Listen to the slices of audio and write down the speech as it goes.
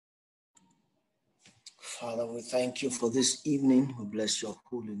Father, we thank you for this evening. We bless your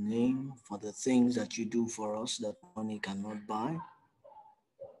holy name for the things that you do for us that money cannot buy.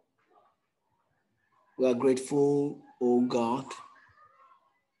 We are grateful, O God,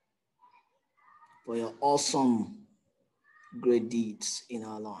 for your awesome great deeds in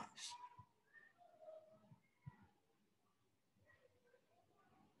our lives.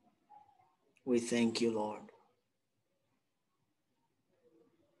 We thank you, Lord.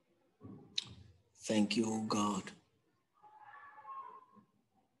 Thank you, O God.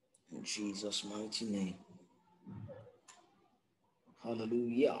 In Jesus' mighty name.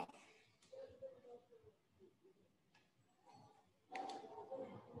 Hallelujah.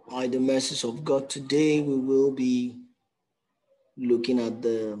 By the mercies of God, today we will be looking at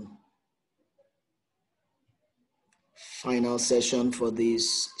the final session for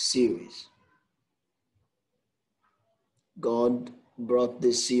this series. God brought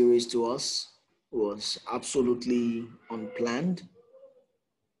this series to us. It was absolutely unplanned.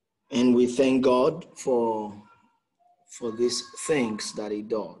 And we thank God for these things that he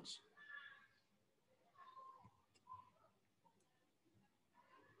does.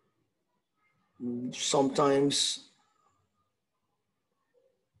 Sometimes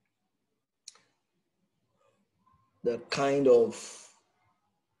the kind of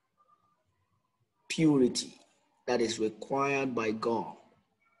purity that is required by God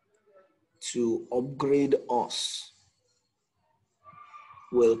to upgrade us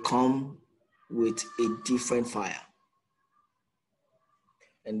will come with a different fire.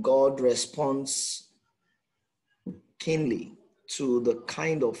 And God responds keenly to the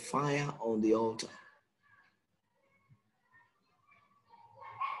kind of fire on the altar.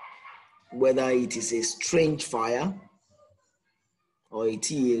 Whether it is a strange fire or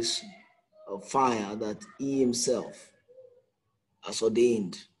it is a fire that he himself has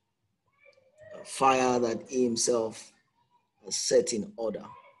ordained, a fire that he himself has set in order.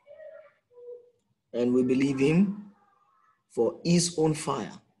 And we believe him for his own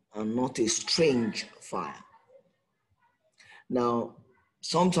fire and not a strange fire. Now,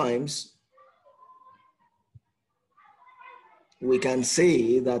 sometimes we can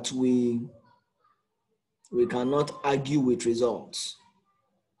say that we cannot argue with results.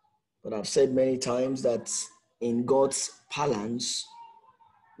 But I've said many times that in God's balance,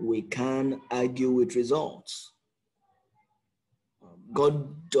 we can argue with results.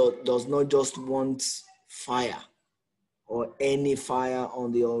 God does not just want fire or any fire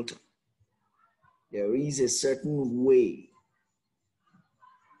on the altar. There is a certain way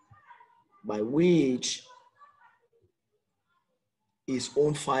by which his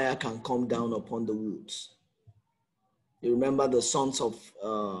own fire can come down upon the woods. You remember the sons of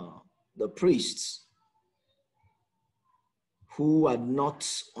the priests who had not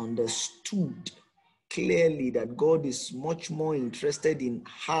understood clearly that God is much more interested in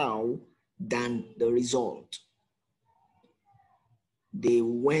how than the result. They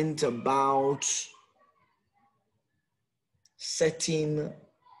went about setting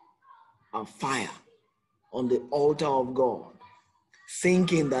a fire on the altar of God,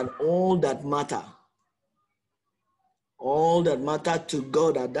 thinking that all that mattered to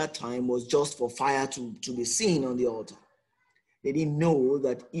God at that time was just for fire to be seen on the altar. They didn't know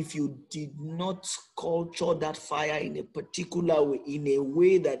that if you did not culture that fire in a particular way, in a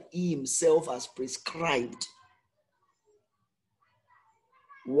way that he himself has prescribed,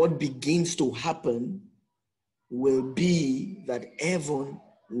 what begins to happen will be that heaven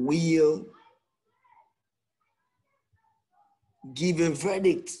will give a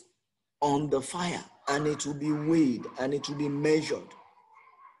verdict on the fire, and it will be weighed and it will be measured.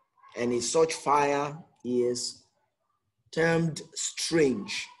 And if such fire is termed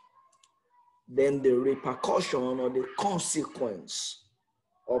strange, then the repercussion or the consequence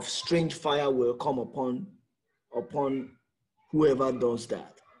of strange fire will come upon whoever does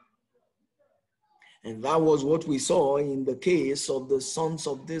that. And that was what we saw in the case of the sons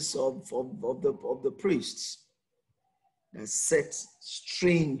of the priests that set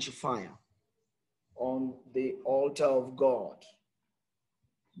strange fire on the altar of God.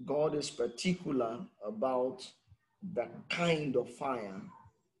 God is particular about the kind of fire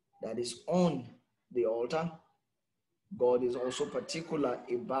that is on the altar. God is also particular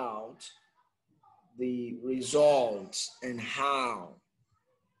about the results and how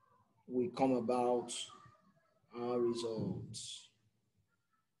we come about our results.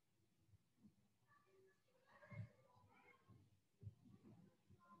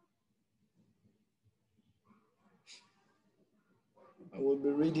 I will be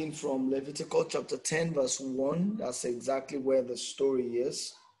reading from Leviticus chapter 10, verse 1. That's exactly where the story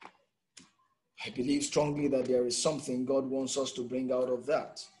is. I believe strongly that there is something God wants us to bring out of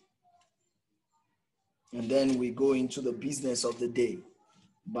that. And then we go into the business of the day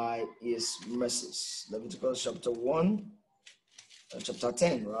by his mercies. Leviticus chapter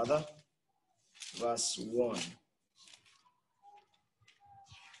 10 rather, verse 1.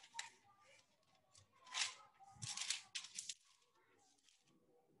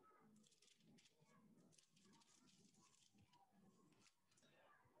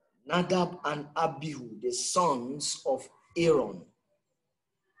 Nadab and Abihu, the sons of Aaron,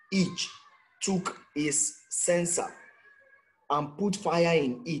 each took his censer and put fire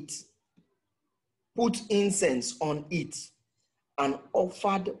in it, put incense on it, and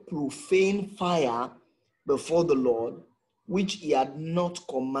offered profane fire before the Lord, which he had not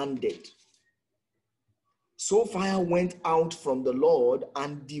commanded. So fire went out from the Lord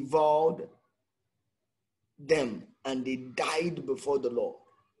and devoured them, and they died before the Lord.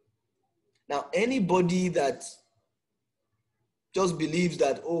 Now, anybody that just believes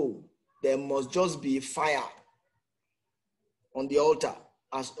that, oh, there must just be fire on the altar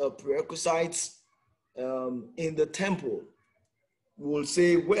as a prerequisite in the temple will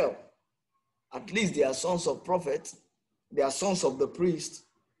say, well, at least they are sons of prophets, they are sons of the priest,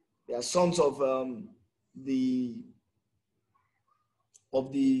 they are sons of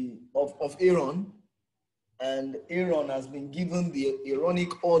Aaron, and Aaron has been given the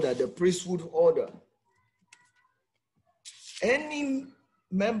Aaronic order, the priesthood order. Any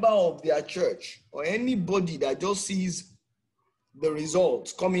member of their church or anybody that just sees the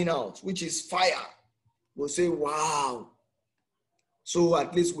results coming out, which is fire, will say, wow. So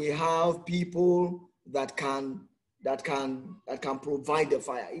at least we have people that can provide the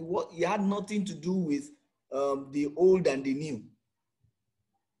fire. It had nothing to do with the old and the new.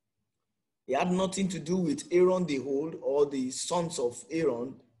 It had nothing to do with Aaron the old or the sons of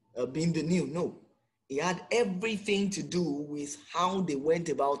Aaron being the new. No. It had everything to do with how they went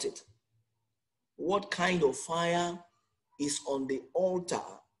about it. What kind of fire is on the altar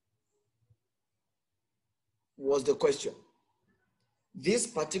was the question. This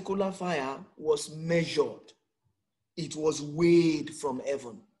particular fire was measured. It was weighed from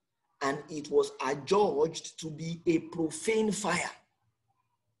heaven, and it was adjudged to be a profane fire.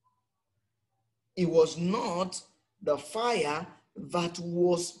 It was not the fire that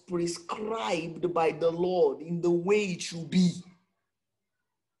was prescribed by the Lord in the way it should be.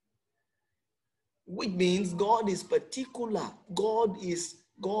 Which means God is particular. God is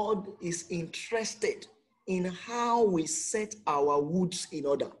interested in how we set our woods in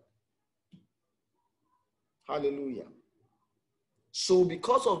order. Hallelujah. So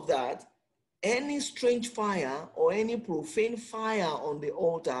because of that, any strange fire or any profane fire on the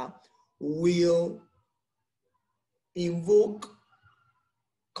altar will invoke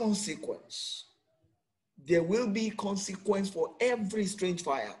consequence. There will be consequence for every strange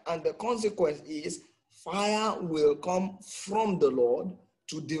fire. And the consequence is fire will come from the Lord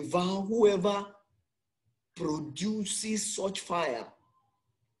to devour whoever produces such fire.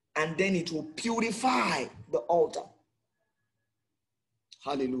 And then it will purify the altar.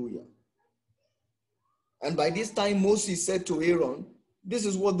 Hallelujah. And by this time, Moses said to Aaron, this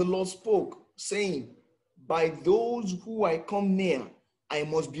is what the Lord spoke, saying, by those who I come near, I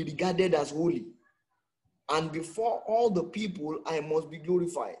must be regarded as holy. And before all the people, I must be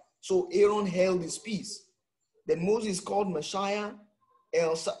glorified. So Aaron held his peace. Then Moses called Messiah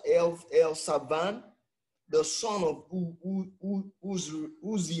El-Savan, the son of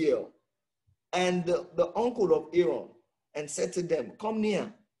Uzziel, and the uncle of Aaron, and said to them, come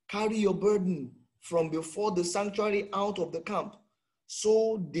near, carry your burden from before the sanctuary out of the camp.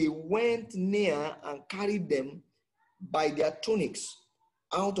 So they went near and carried them by their tunics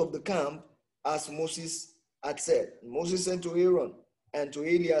out of the camp, as Moses had said. Moses said to Aaron and to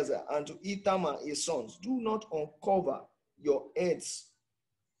Eleazar and to Ithamar his sons, do not uncover your heads,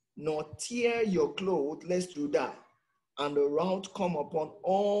 nor tear your clothes, lest you die, and the wrath come upon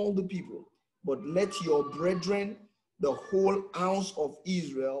all the people. But let your brethren, the whole house of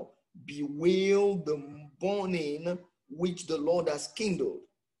Israel, bewail the burning which the Lord has kindled.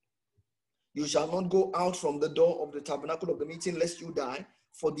 You shall not go out from the door of the tabernacle of the meeting, lest you die,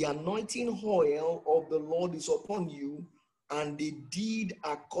 for the anointing oil of the Lord is upon you, and they did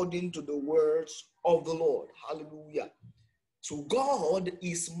according to the words of the Lord. Hallelujah. So God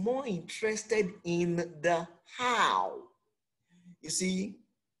is more interested in the how. You see,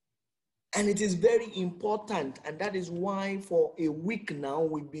 and it is very important, and that is why for a week now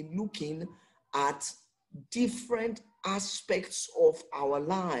we've been looking at different aspects of our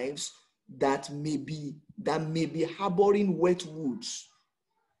lives that may be harboring wet woods,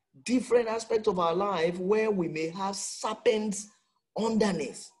 different aspects of our life where we may have serpents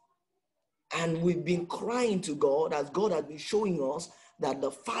underneath. And we've been crying to God as God has been showing us that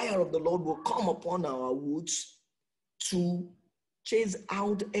the fire of the Lord will come upon our woods to chase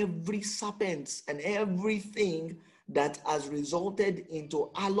out every serpent and everything that has resulted into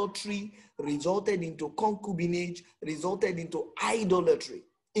idolatry, resulted into concubinage, resulted into idolatry,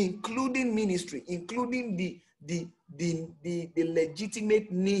 including ministry, including the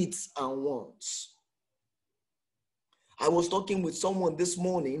legitimate needs and wants. I was talking with someone this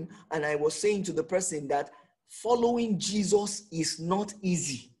morning, and I was saying to the person that following Jesus is not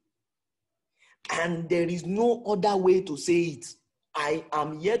easy. And there is no other way to say it. I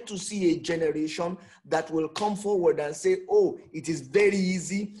am yet to see a generation that will come forward and say, oh, it is very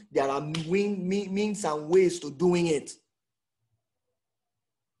easy. There are means and ways to doing it.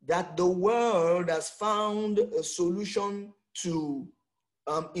 That the world has found a solution to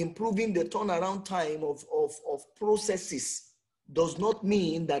improving the turnaround time of processes does not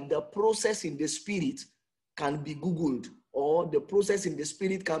mean that the process in the spirit can be Googled, or the process in the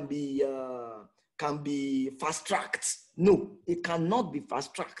spirit can be fast-tracked. No, it cannot be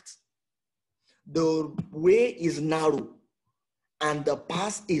fast-tracked. The way is narrow and the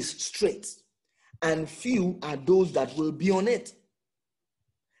path is straight, and few are those that will be on it.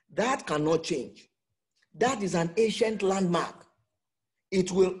 That cannot change. That is an ancient landmark. It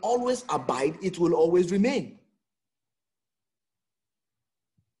will always abide. It will always remain.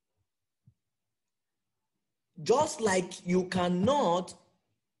 Just like you cannot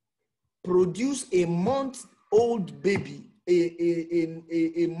produce a month-old baby,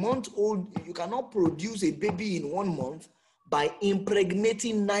 a month-old, you cannot produce a baby in 1 month by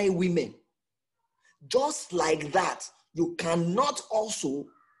impregnating 9 women. Just like that, you cannot also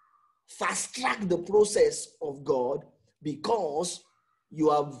fast-track the process of God because you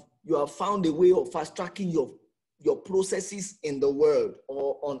have found a way of fast-tracking your processes in the world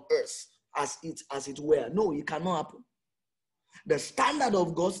or on earth as it were. No, it cannot happen. The standard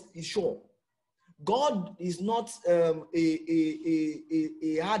of God is sure. God is not a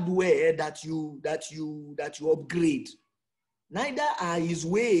hardware that you upgrade. Neither are his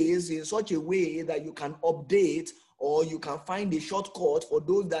ways in such a way that you can update or you can find a shortcut for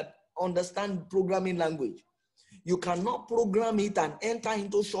those that understand programming language. You cannot program it and enter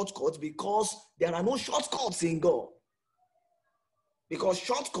into shortcuts because there are no shortcuts in God. Because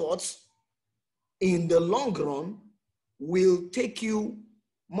shortcuts in the long run will take you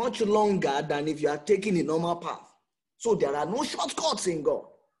much longer than if you are taking a normal path. So there are no shortcuts in God.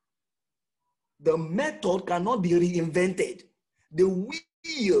 The method cannot be reinvented. The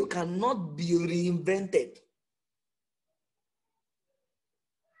wheel cannot be reinvented.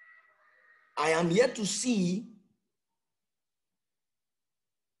 I am yet to see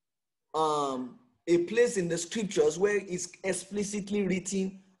a place in the scriptures where it's explicitly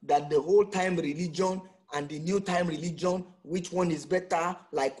written that the whole time religion and the new time religion, which one is better,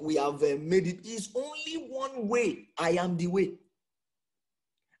 like we have made it, is only one way. I am the way.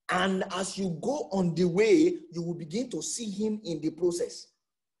 And as you go on the way, you will begin to see him in the process.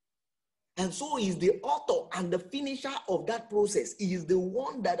 And so he is the author and the finisher of that process. He is the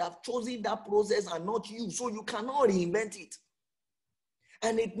one that have chosen that process and not you. So you cannot reinvent it.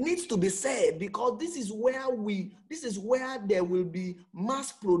 And it needs to be said because this is where there will be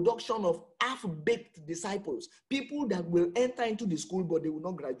mass production of half-baked disciples, people that will enter into the school but they will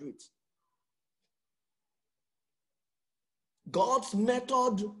not graduate. God's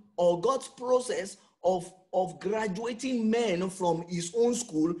method or God's process of graduating men from his own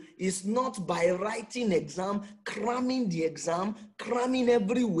school is not by writing exam, cramming the exam, cramming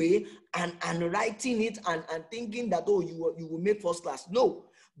every way and writing it and thinking that, oh, you will make first class. No,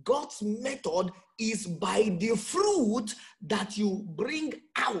 God's method is by the fruit that you bring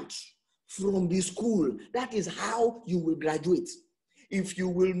out from the school. That is how you will graduate. If you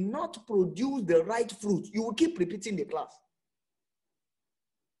will not produce the right fruit, you will keep repeating the class.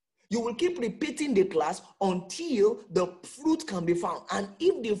 You will keep repeating the class until the fruit can be found. And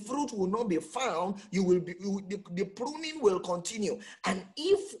if the fruit will not be found, the pruning will continue. And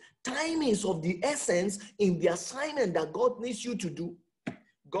if time is of the essence in the assignment that God needs you to do,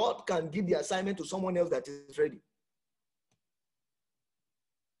 God can give the assignment to someone else that is ready.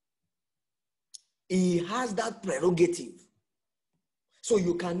 He has that prerogative. So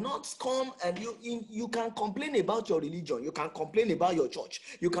you cannot come and you can complain about your religion. You can complain about your church.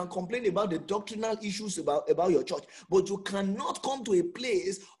 You can complain about the doctrinal issues about your church. But you cannot come to a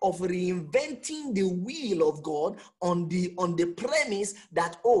place of reinventing the will of God on the premise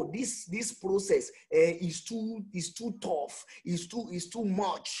that, oh, this process is too tough, is too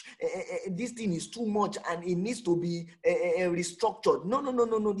much. This thing is too much and it needs to be restructured. No.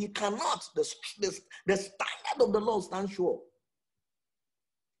 You cannot. The standard of the Lord stands sure.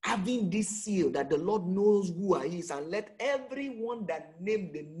 Having this seal that the Lord knows who I is, and let everyone that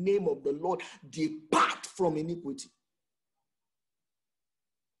name the name of the Lord depart from iniquity.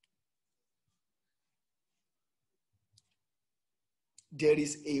 There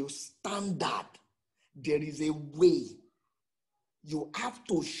is a standard. There is a way. You have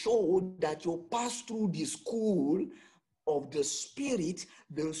to show that you pass through the school of the Spirit,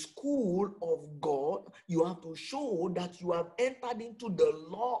 the school of God. You have to show that you have entered into the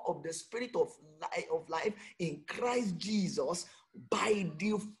law of the Spirit of life in Christ Jesus by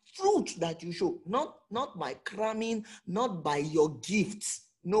the fruit that you show, not by cramming, not by your gifts.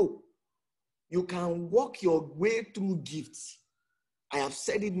 No, you can walk your way through gifts. I have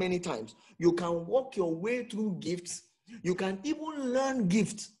said it many times. You can walk your way through gifts. You can even learn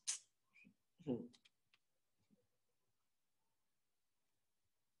gifts.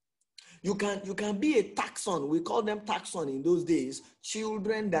 You can be a taxon. We call them taxon in those days.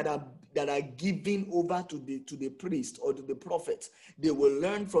 Children that are given over to the priest or to the prophet. They will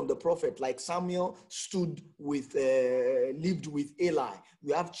learn from the prophet. Like Samuel lived with Eli.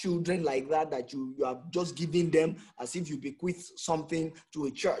 You have children like that you are just giving them as if you bequeath something to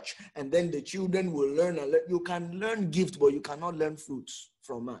a church, and then the children will learn. You can learn gift, but you cannot learn fruits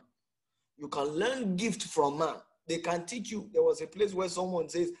from man. You can learn gift from man. They can teach you. There was a place where someone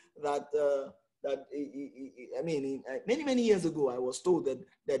says that many years ago, I was told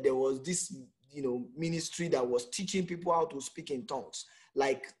that there was this ministry that was teaching people how to speak in tongues,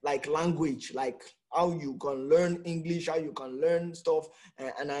 like language, like how you can learn English, how you can learn stuff.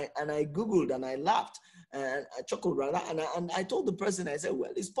 And I Googled and I laughed and I chuckled rather, and I told the person, I said,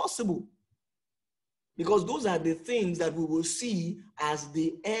 well, it's possible. Because those are the things that we will see as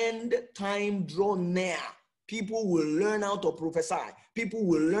the end time draw near. People will learn how to prophesy. People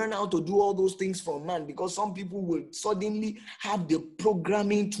will learn how to do all those things from man, because some people will suddenly have the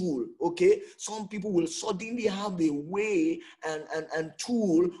programming tool, okay? Some people will suddenly have a way and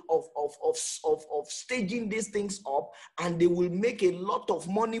tool of staging these things up, and they will make a lot of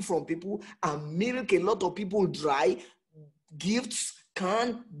money from people and milk a lot of people dry. Gifts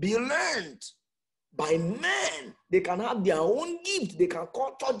can be learned by men. They can have their own gift. They can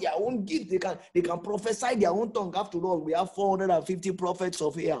culture their own gift. They can prophesy their own tongue. After all, we have 450 prophets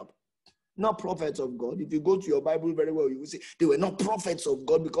of Ahab, not prophets of God. If you go to your Bible very well, you will see they were not prophets of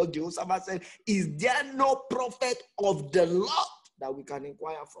God, because Jehoshaphat said, is there no prophet of the Lord that we can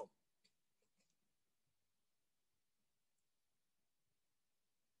inquire from?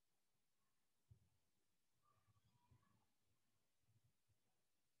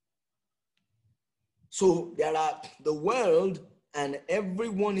 So there are the world, and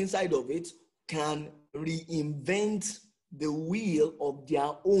everyone inside of it can reinvent the wheel of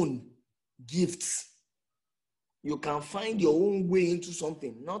their own gifts. You can find your own way into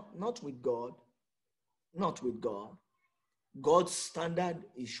something, not with God. Not with God. God's standard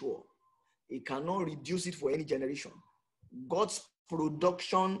is sure. He cannot reduce it for any generation. God's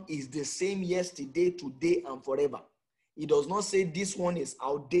production is the same yesterday, today, and forever. He does not say this one is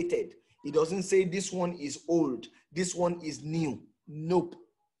outdated. He doesn't say this one is old. This one is new. Nope.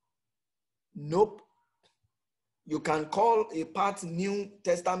 You can call a part New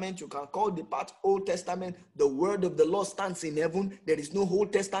Testament. You can call the part Old Testament. The word of the Lord stands in heaven. There is no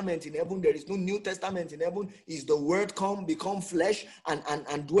Old Testament in heaven. There is no New Testament in heaven. Is the word become flesh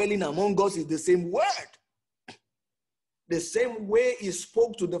and dwelling among us is the same word. The same way he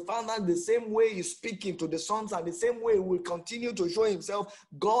spoke to the Father, the same way he's speaking to the sons, and the same way he will continue to show himself.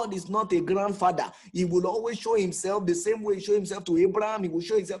 God is not a grandfather. He will always show himself the same way he showed himself to Abraham. He will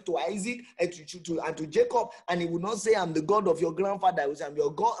show himself to Isaac and to Jacob. And he will not say, I'm the God of your grandfather. He will say, I'm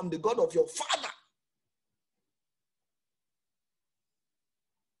the God of your father.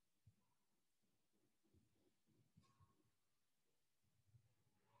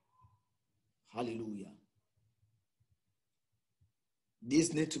 Hallelujah.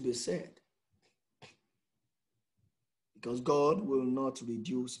 This needs to be said, because God will not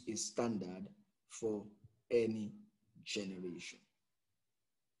reduce his standard for any generation.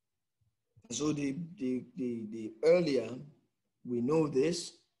 So the earlier we know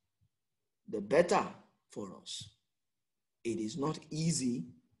this, the better for us. It is not easy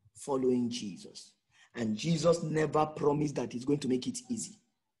following Jesus. And Jesus never promised that he's going to make it easy.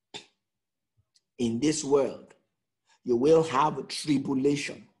 In this world, you will have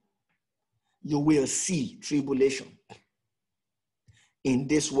tribulation. You will see tribulation. In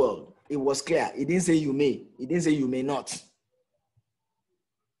this world, it was clear. It didn't say you may. It didn't say you may not.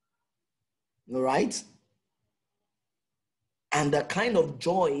 All right? And the kind of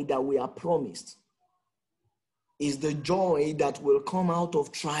joy that we are promised is the joy that will come out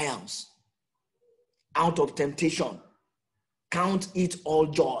of trials, out of temptation. Count it all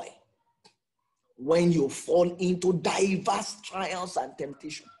joy when you fall into diverse trials and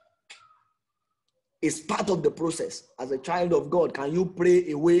temptation. It's part of the process. As a child of God, can you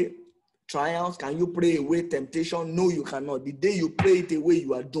pray away trials? Can you pray away temptation? No, you cannot. The day you pray it away,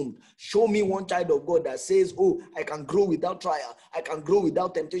 you are doomed. Show me one child of God that says, oh, I can grow without trial. I can grow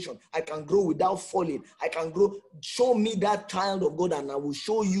without temptation. I can grow without falling. I can grow. Show me that child of God and I will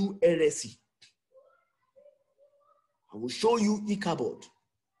show you heresy. I will show you Ichabod,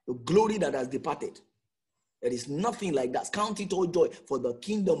 the glory that has departed. There is nothing like that. Count it all joy, for the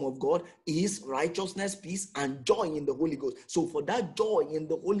kingdom of God is righteousness, peace, and joy in the Holy Ghost. So for that joy in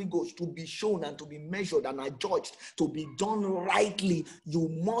the Holy Ghost to be shown and to be measured and adjudged, to be done rightly, you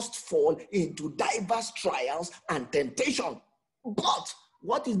must fall into diverse trials and temptation. But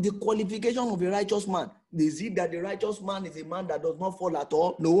what is the qualification of a righteous man? Is it that the righteous man is a man that does not fall at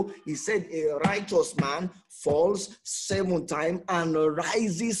all? No, he said a righteous man falls 7 times and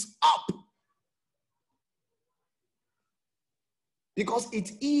rises up. Because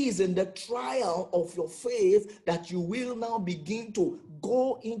it is in the trial of your faith that you will now begin to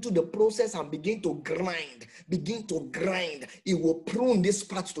go into the process and begin to grind. Begin to grind. It will prune this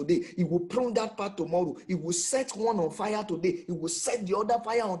part today. It will prune that part tomorrow. It will set one on fire today. It will set the other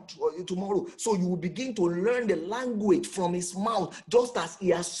fire on tomorrow. So you will begin to learn the language from his mouth, just as he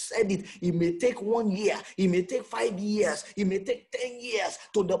has said it. It may take 1 year. It may take 5 years. It may take 10 years,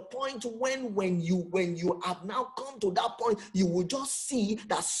 to the point when you have now come to that point, you will just see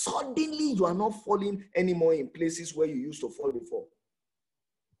that suddenly you are not falling anymore in places where you used to fall before.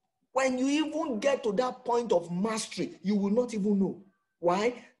 When you even get to that point of mastery, you will not even know.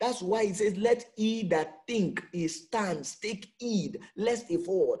 Why? That's why it says, let he that think he stands take heed lest he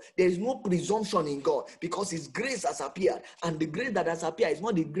fall. There is no presumption in God, because his grace has appeared. And the grace that has appeared is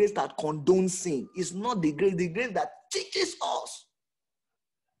not the grace that condones sin. It's not the grace that teaches us.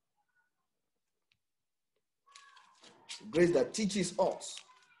 The grace that teaches us.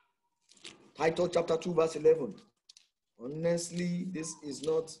 Titus chapter 2 verse 11. Honestly, this is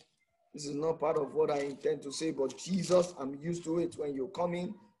not part of what I intend to say, but Jesus, I'm used to it. When you come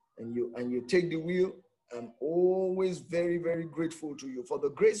in and you take the wheel, I'm always very, very grateful to you. For the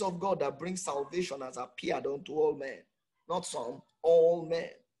grace of God that brings salvation has appeared unto all men. Not some, all men.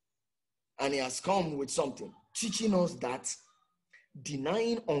 And he has come with something, teaching us that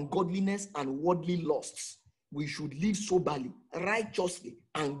denying ungodliness and worldly lusts, we should live soberly, righteously,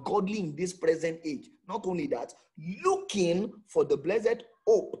 and godly in this present age. Not only that, looking for the blessed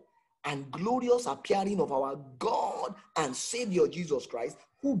hope and glorious appearing of our God and Savior Jesus Christ,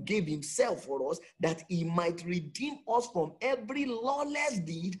 who gave himself for us that he might redeem us from every lawless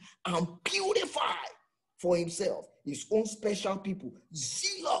deed and purify for himself his own special people,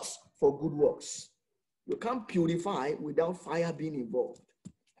 zealous for good works. You can't purify without fire being involved.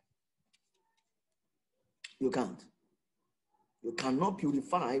 You can't. You cannot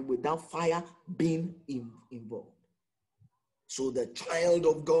purify without fire being involved. So the child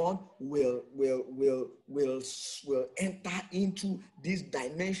of God will enter into this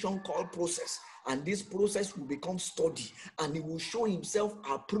dimension called process. And this process will become study. And he will show himself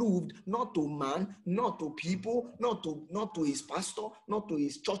approved, not to man, not to people, not to his pastor, not to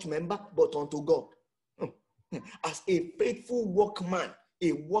his church member, but unto God. As a faithful workman,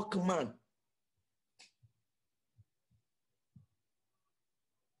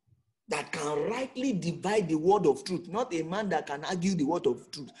 that can rightly divide the word of truth, not a man that can argue the word of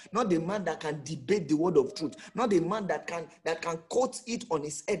truth, not a man that can debate the word of truth, not a man that can quote it on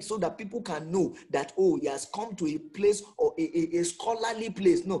his head so that people can know that, oh, he has come to a place or a scholarly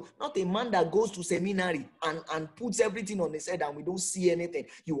place. No, not a man that goes to seminary and puts everything on his head and we don't see anything.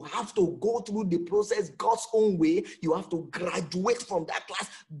 You have to go through the process God's own way. You have to graduate from that class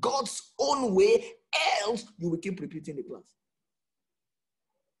God's own way, else you will keep repeating the class.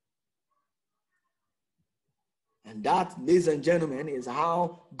 And that, ladies and gentlemen, is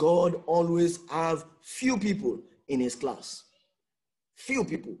how God always have few people in his class. Few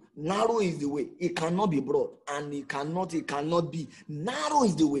people. Narrow is the way. It cannot be broad. And it cannot be. Narrow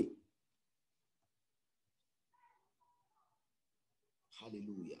is the way.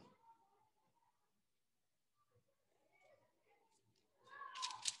 Hallelujah.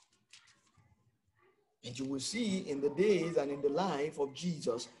 And you will see in the days and in the life of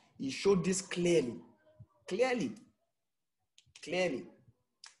Jesus, he showed this clearly. Clearly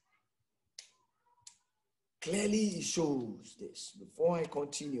he shows this. Before I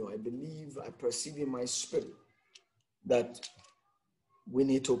continue, I perceive in my spirit that we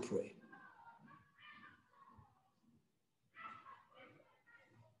need to pray.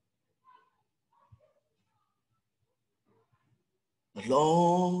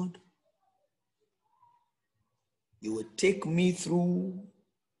 Lord, you will take me through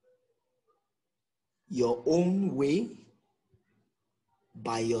your own way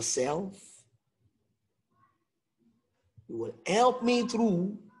by yourself. You will help me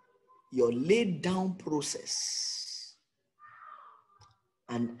through your laid down process,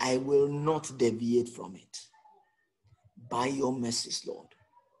 and I will not deviate from it. By your mercies, Lord,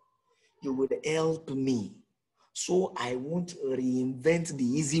 you will help me so I won't reinvent the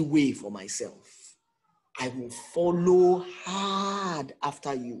easy way for myself. I will follow hard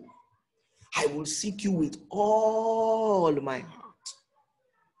after you. I will seek you with all my heart.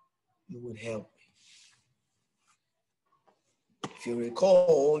 You will help me. If you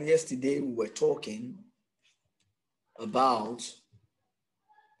recall, yesterday we were talking about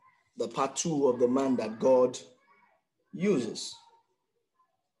the part 2 of the man that God uses.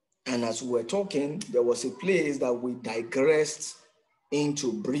 And as we were talking, there was a place that we digressed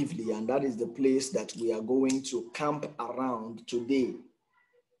into briefly, and that is the place that we are going to camp around today.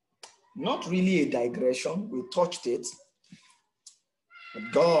 Not really a digression, we touched it,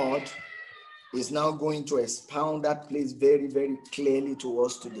 but God is now going to expound that place very, very clearly to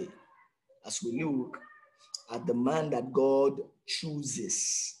us today as we look at the man that God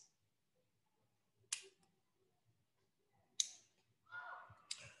chooses.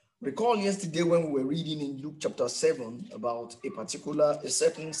 Recall yesterday when we were reading in Luke chapter 7 about a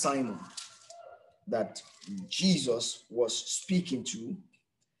certain Simon that Jesus was speaking to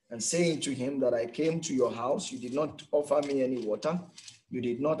and saying to him that I came to your house, you did not offer me any water, you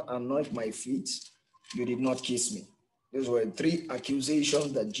did not anoint my feet, you did not kiss me. These were 3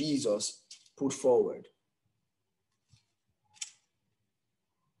 accusations that Jesus put forward.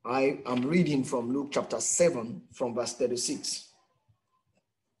 I am reading from Luke chapter 7 from verse 36.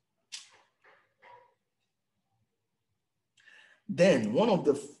 Then one of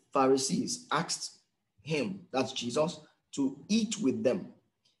the Pharisees asked him, that's Jesus, to eat with them.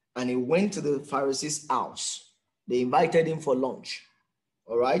 And he went to the Pharisee's house. They invited him for lunch,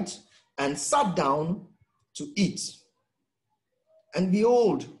 all right, and sat down to eat. And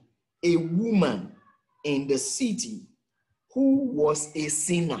behold, a woman in the city who was a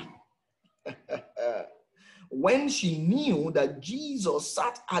sinner, when she knew that Jesus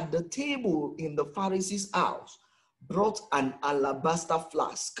sat at the table in the Pharisee's house, brought an alabaster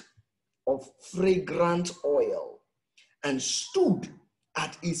flask of fragrant oil and stood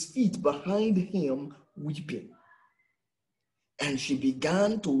at his feet behind him weeping. And she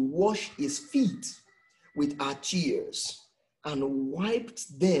began to wash his feet with her tears and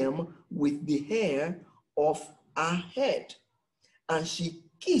wiped them with the hair of her head. And she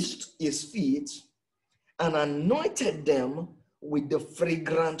kissed his feet and anointed them with the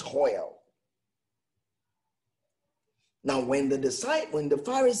fragrant oil. Now, when the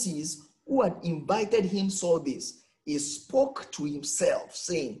Pharisees who had invited him saw this, he spoke to himself,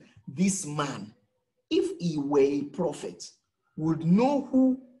 saying, this man, if he were a prophet, would know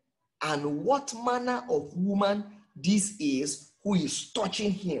who and what manner of woman this is who is touching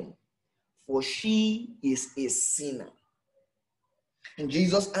him, for she is a sinner. And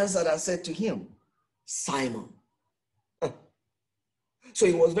Jesus answered and said to him, Simon. So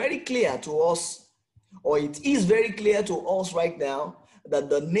it was very clear to us, or it is very clear to us right now, that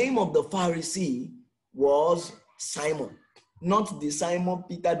the name of the Pharisee was Simon, not the Simon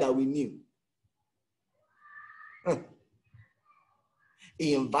Peter that we knew.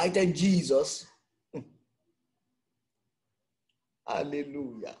 He invited Jesus.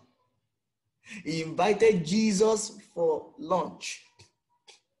 Hallelujah. He invited Jesus for lunch.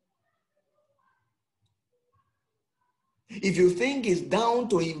 If you think it's down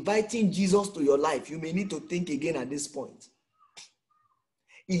to inviting Jesus to your life, you may need to think again at this point.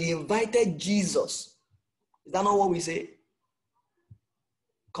 He invited Jesus. Is that not what we say?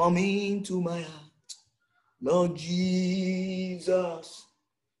 Come into my heart, Lord Jesus.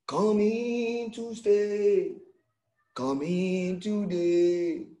 Come in to stay. Come in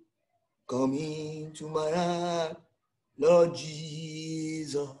today. Come into my heart, Lord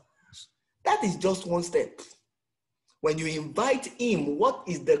Jesus. That is just one step. When you invite him, what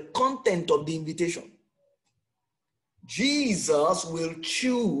is the content of the invitation? Jesus will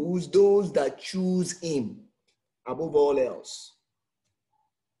choose those that choose him above all else.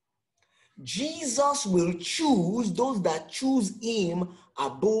 Jesus will choose those that choose him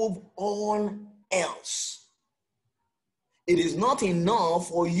above all else. It is not enough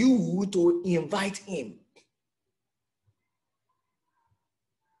for you to invite him.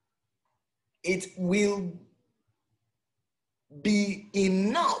 It will be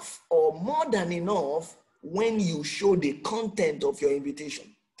enough or more than enough when you show the content of your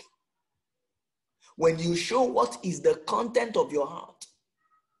invitation. When you show what is the content of your heart.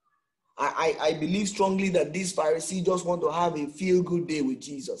 I believe strongly that these Pharisees just want to have a feel-good day with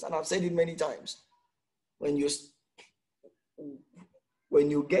Jesus. And I've said it many times. When you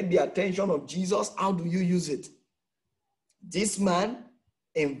get the attention of Jesus, how do you use it? This man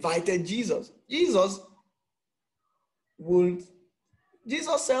invited Jesus. Jesus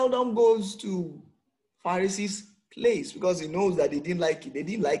seldom goes to Pharisees' place because he knows that they didn't like it. They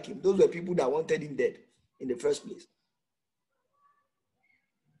didn't like him. Those were people that wanted him dead in the first place.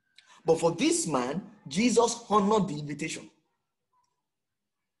 But for this man, Jesus honored the invitation.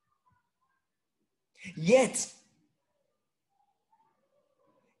 Yet,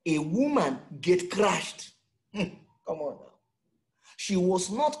 a woman get crashed. Come on now. She was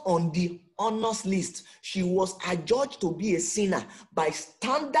not on the honors list. She was adjudged to be a sinner. By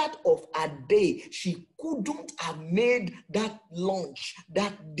standard of a day, she couldn't have made that lunch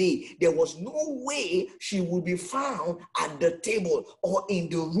that day. There was no way she would be found at the table or in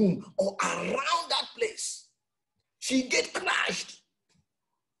the room or around that place. She get crashed,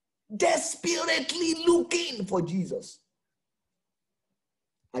 desperately looking for Jesus.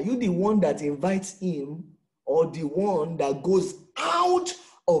 Are you the one that invites him or the one that goes out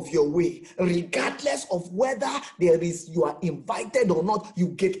of your way? Regardless of whether you are invited or not, you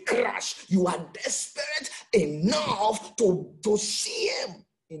get crushed. You are desperate enough to see him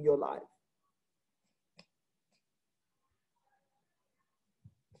in your life.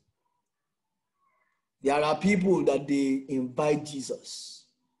 There are people that they invite Jesus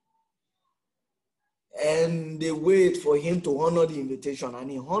and they wait for him to honor the invitation, and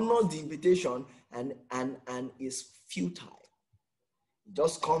he honors the invitation and is futile. He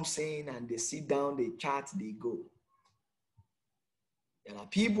just comes in and they sit down, they chat, they go. There are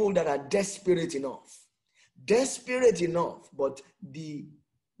people that are desperate enough, but the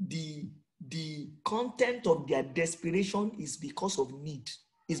content of their desperation is because of need,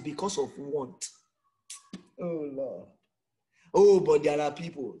 is because of want. Oh Lord. Oh, but there are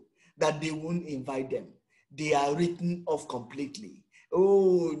people that they won't invite them. They are written off completely.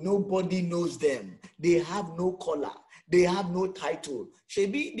 Oh, nobody knows them. They have no color. They have no title.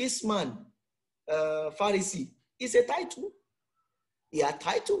 Shebi, this man, Pharisee, is a title. He had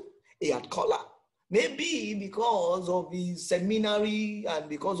title. He had color. Maybe because of his seminary and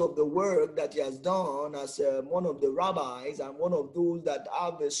because of the work that he has done as one of the rabbis and one of those that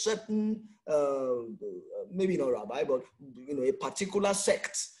have a certain, maybe not rabbi, but a particular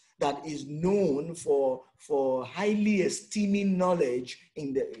sect that is known for highly esteeming knowledge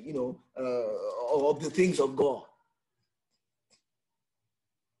in the of the things of God.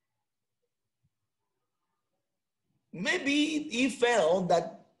 Maybe he felt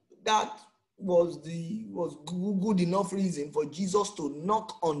that was good enough reason for Jesus to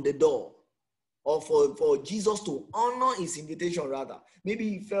knock on the door, or for Jesus to honor his invitation rather. Maybe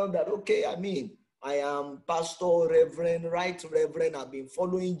he felt that, okay, I am pastor, right reverend. I've been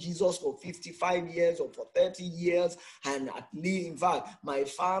following Jesus for 55 years or for 30 years. And at least, in fact, my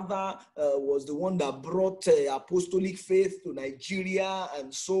father was the one that brought apostolic faith to Nigeria.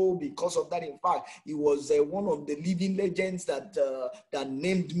 And so because of that, in fact, he was one of the living legends that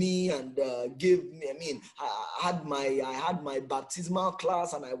named me and gave me, I had my baptismal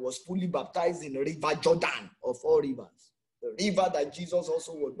class and I was fully baptized in River Jordan of all rivers. The river that Jesus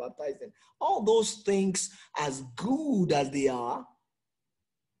also was baptized in. All those things, as good as they are,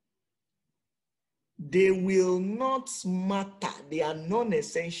 they will not matter. They are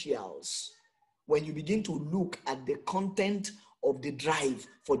non-essentials when you begin to look at the content of the drive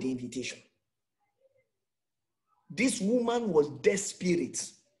for the invitation. This woman was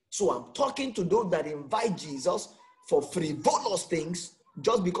desperate. So I'm talking to those that invite Jesus for frivolous things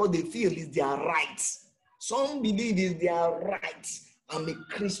just because they feel it's their right. Some believe it's their right. I'm a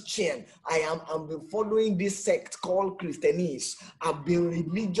Christian. I'm been following this sect called Christianese. I've been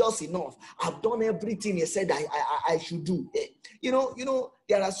religious enough. I've done everything he said I should do.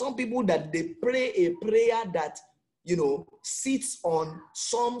 There are some people that they pray a prayer that, sits on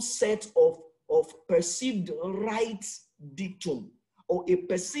some set of of perceived right dictum, or a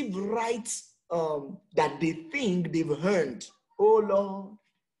perceived right that they think they've earned. Oh Lord,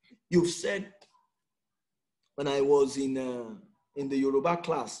 you've said, when I was in the Yoruba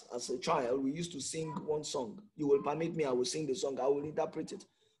class as a child, we used to sing one song. You will permit me, I will sing the song, I will interpret it.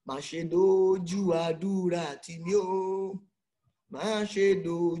 Máṣe dojú àdúrà tì mí o, máṣe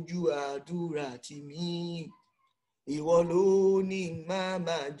dojú àdúrà tì mí. Ìwọ ló ní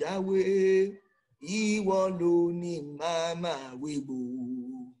màmá jáwé, ìwọ ló ní màmá wégbò.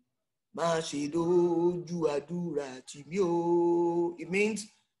 Máṣe dojú àdúrà tì mí o. It means,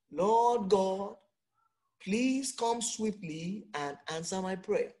 Lord God, please come swiftly and answer my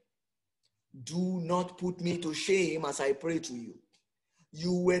prayer. Do not put me to shame as I pray to you.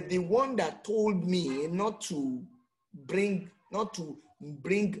 You were the one that told me not to bring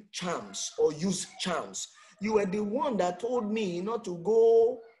charms or use charms. You were the one that told me not to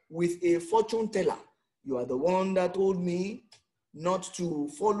go with a fortune teller. You are the one that told me not to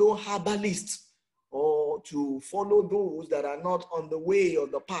follow herbalists or to follow those that are not on the way or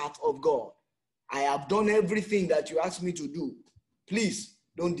the path of God. I have done everything that you asked me to do. Please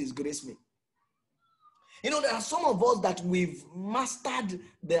don't disgrace me. You know, there are some of us that we've mastered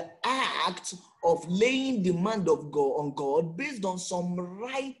the act of laying demand of God on God based on some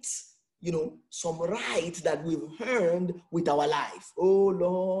rights, some rights that we've earned with our life. Oh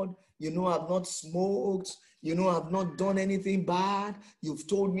Lord, I've not smoked. I've not done anything bad. You've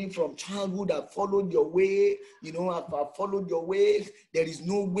told me from childhood I've followed your way. I've followed your way. There is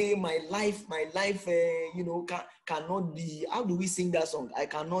no way my life, cannot be. How do we sing that song? I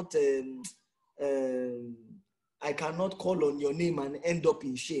cannot call on your name and end up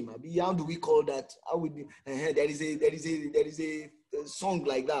in shame. How do we call that? How would there is a song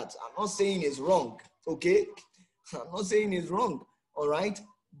like that. I'm not saying it's wrong, okay? I'm not saying it's wrong, all right?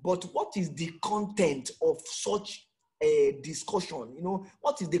 But what is the content of such a discussion?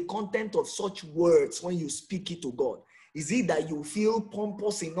 What is the content of such words when you speak it to God? Is it that you feel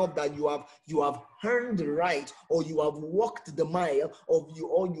pompous enough that you have earned the right, or you have walked the mile, or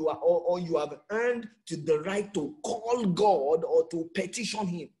you have earned the right to call God or to petition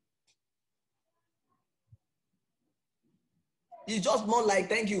Him? It's just more like,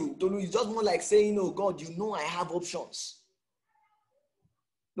 thank you, Tolu. It's just more like saying, oh God, I have options.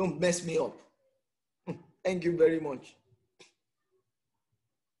 Don't mess me up. Thank you very much.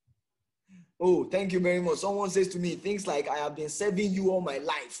 Oh, thank you very much. Someone says to me, things like, I have been serving you all my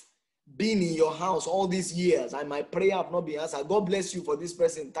life, been in your house all these years, and my prayer have not been answered. God bless you for this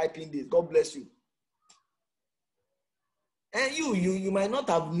person typing this. God bless you. And you might not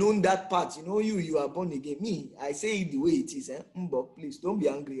have known that part. You are born again. Me, I say it the way it is. But please, don't be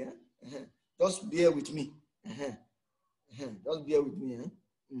angry. Just bear with me. Just bear with me.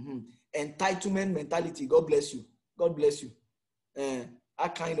 Entitlement mentality. God bless you. God bless you.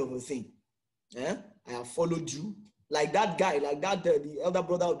 That kind of a thing. I have followed you. Like that guy, the elder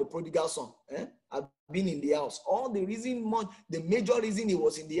brother of the prodigal son. I've been in the house. The major reason he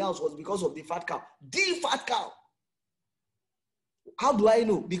was in the house was because of the fat cow. The fat cow. How do I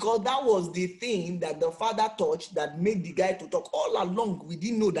know? Because that was the thing that the father touched that made the guy to talk. All along, we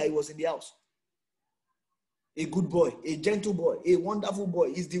didn't know that he was in the house. A good boy, a gentle boy, a wonderful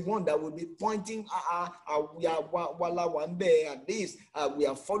boy is the one that will be pointing, we are one day at this. We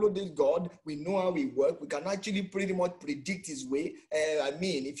have followed this God. We know how he works. We can actually pretty much predict his way.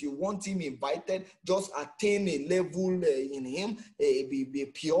 If you want him invited, just attain a level in him,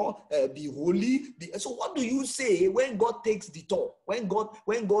 be pure, be holy. So what do you say when God takes the tour? When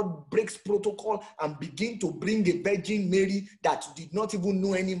God breaks protocol and begin to bring a Virgin Mary that did not even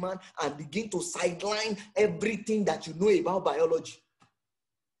know any man and begin to sideline everything that you know about biology?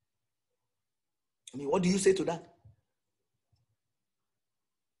 What do you say to that?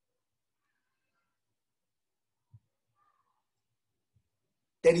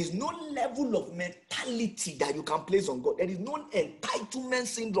 There is no level of mentality that you can place on God. There is no entitlement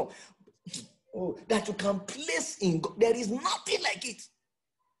syndrome that you can place in God. There is nothing like it.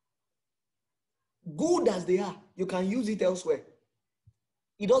 Good as they are, you can use it elsewhere.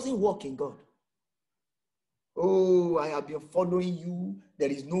 It doesn't work in God. Oh, I have been following you.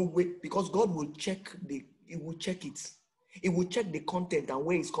 There is no way, because God will check it. It will check the content and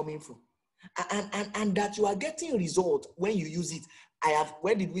where it's coming from. And that you are getting results when you use it.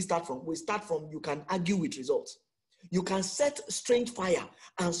 Where did we start from? We start from, you can argue with results. You can set strange fire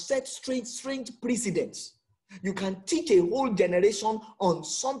and set strange precedents. You can teach a whole generation on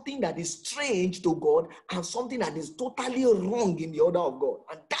something that is strange to God and something that is totally wrong in the order of God.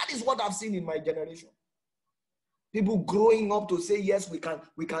 And that is what I've seen in my generation. People growing up to say, yes, we can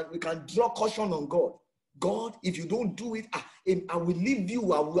draw caution on God. God, if you don't do it, I will leave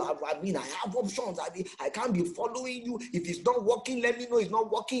you. I have options. I can't be following you. If it's not working, let me know it's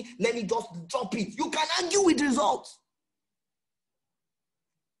not working. Let me just drop it. You can argue with results.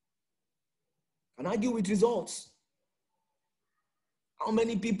 How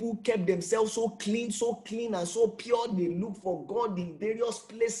many people kept themselves so clean and so pure? They look for God in various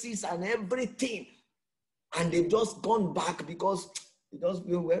places and everything. And they've just gone back because they just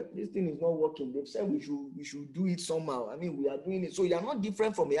feel, well, this thing is not working. They've said we should do it somehow. I mean, we are doing it. So you're not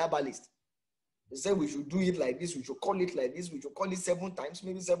different from a herbalist. They said we should do it like this. We should call it like this. We should call it 7 times.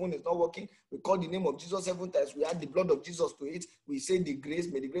 Maybe 7 is not working. We call the name of Jesus 7 times. We add the blood of Jesus to it. We say the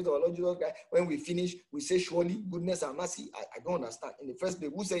grace. May the grace of our Lord Jesus Christ. When we finish, we say surely goodness and mercy. I don't understand. In the first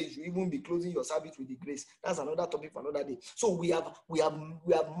place, who says you should even be closing your service with the grace? That's another topic for another day. So we have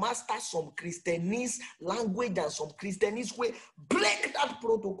mastered some Christianese language and some Christianese way. Break that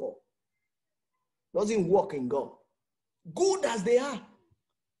protocol. Doesn't work in God. Good as they are.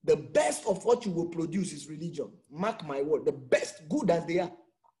 The best of what you will produce is religion. Mark my word. The best, good as they are.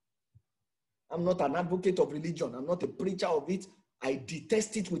 I'm not an advocate of religion. I'm not a preacher of it. I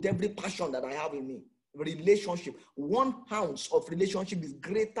detest it with every passion that I have in me. Relationship. 1 ounce of relationship is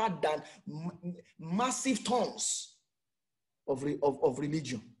greater than massive tons of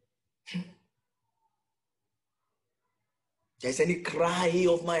religion. There's any cry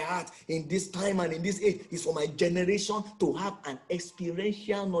of my heart in this time and in this age is for my generation to have an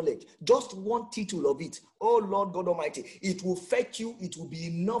experiential knowledge. Just one title of it. Oh Lord God Almighty, it will fetch you. It will be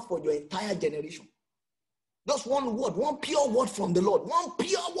enough for your entire generation. Just one word, one pure word from the Lord. One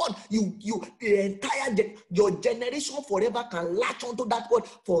pure word. Your generation forever can latch onto that word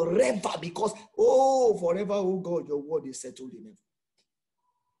forever because, forever, oh God, your word is settled in heaven.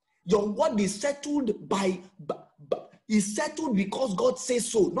 Your word is settled is settled because God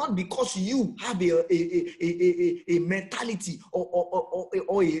says so, not because you have a mentality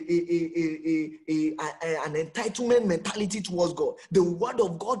or an entitlement mentality towards God. The word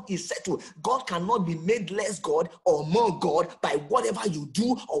of God is settled. God cannot be made less God or more God by whatever you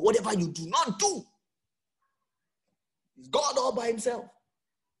do or whatever you do not do. He's God all by himself.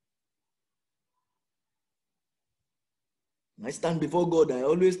 I stand before God, I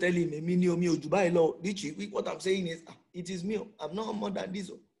always tell him, what I'm saying is, it is me. I'm not more than this.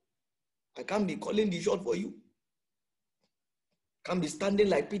 I can't be calling the shot for you. Can't be standing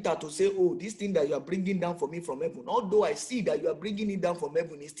like Peter to say, oh, this thing that you are bringing down for me from heaven, although I see that you are bringing it down from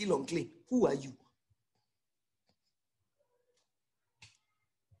heaven, is still unclean. Who are you?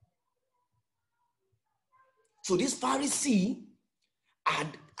 So this Pharisee had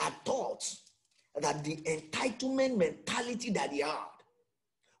thought that the entitlement mentality that he had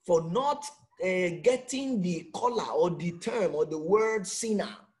for not getting the color or the term or the word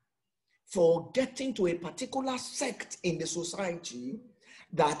sinner, for getting to a particular sect in the society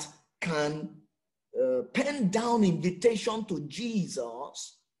that can pen down invitation to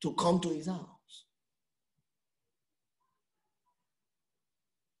Jesus to come to his house.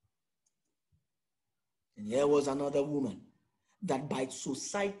 And here was another woman that by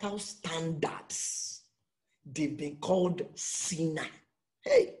societal standards, they've been called sinner.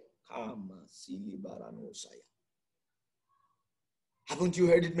 Hey, haven't you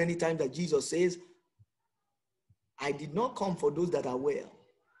heard it many times that Jesus says, I did not come for those that are well.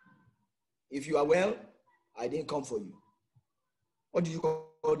 If you are well, I didn't come for you. What do you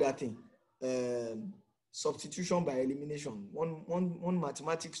call that thing? Substitution by elimination. One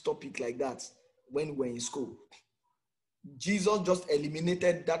mathematics topic like that when we're in school. Jesus just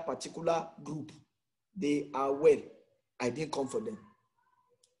eliminated that particular group. They are well. I didn't come for them.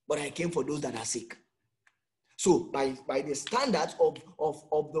 But I came for those that are sick. So by the standards of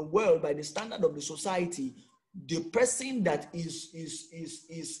the world, by the standard of the society, the person that is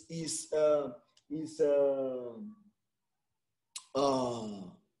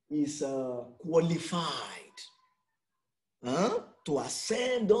qualified to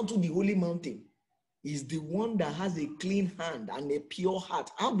ascend onto the holy mountain is the one that has a clean hand and a pure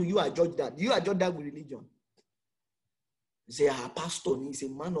heart. How do you adjudge that? Do you adjudge that with religion? Say, pastor, he's a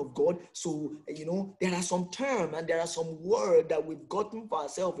man of God. So, there are some terms and there are some words that we've gotten for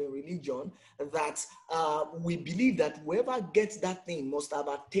ourselves in religion that we believe that whoever gets that thing must have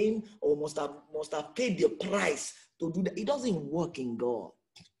attained or must have paid the price to do that. It doesn't work in God.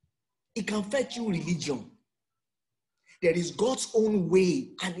 It can fetch you religion. There is God's own way,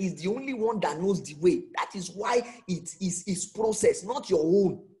 and he's the only one that knows the way. That is why it is his process, not your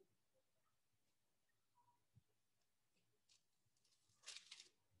own.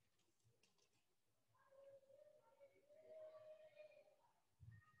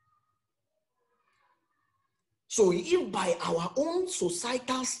 So if by our own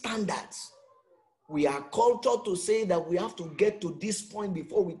societal standards, we are cultured to say that we have to get to this point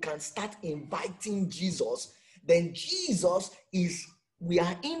before we can start inviting Jesus, then we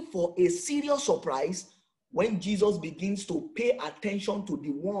are in for a serious surprise when Jesus begins to pay attention to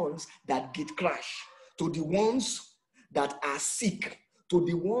the ones that get crushed, to the ones that are sick, to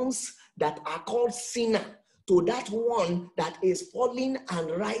the ones that are called sinner, to that one that is falling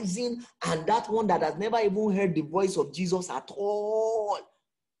and rising, and that one that has never even heard the voice of Jesus at all.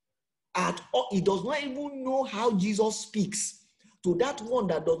 At all, he does not even know how Jesus speaks. To that one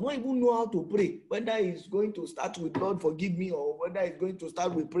that does not even know how to pray, whether he's going to start with Lord forgive me, or whether he's going to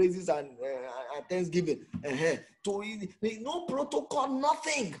start with praises and thanksgiving. There's no protocol,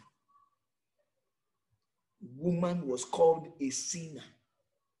 nothing. Woman was called a sinner.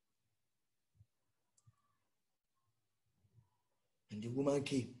 And the woman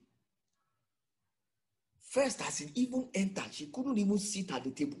came. First, as he even entered, she couldn't even sit at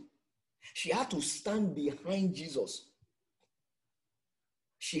the table. She had to stand behind Jesus.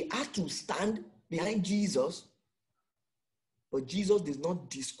 She had to stand behind Jesus, but Jesus did not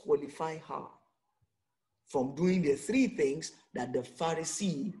disqualify her from doing the three things that the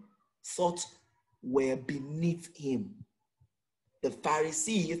Pharisee thought were beneath him. The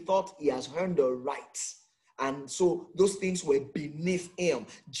Pharisee thought he has earned the right, and so those things were beneath him.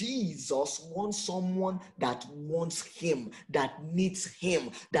 Jesus wants someone that wants him, that needs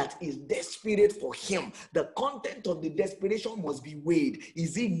him, that is desperate for him. The content of the desperation must be weighed.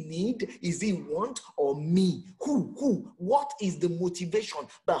 Is it need? Is it want? Or me? Who? What is the motivation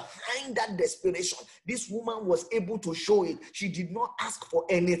behind that desperation? This woman was able to show it. She did not ask for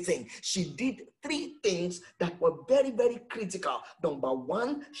anything. She did three things that were very, very critical. Number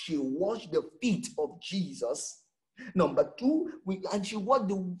one, she washed the feet of Jesus. Number two, she washed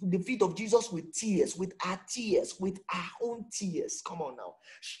the feet of Jesus with tears, with our own tears. Come on now.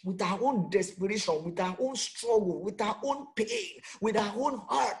 With our own desperation, with our own struggle, with our own pain, with our own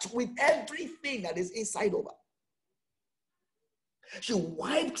heart, with everything that is inside of her. She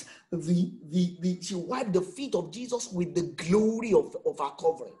wiped the feet of Jesus with the glory of her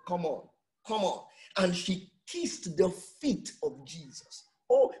covering. Come on. And she kissed the feet of Jesus,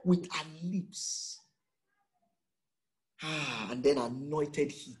 with her lips. And then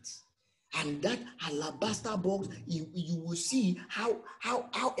anointed it. And that alabaster box, you will see how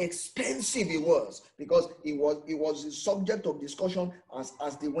expensive it was, because it was the subject of discussion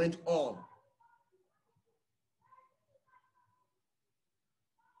as they went on.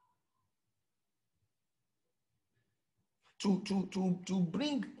 To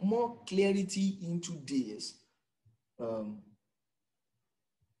bring more clarity into this,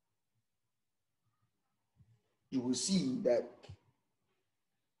 you will see that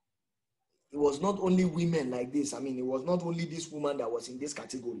it was not only women like this. I mean, it was not only this woman that was in this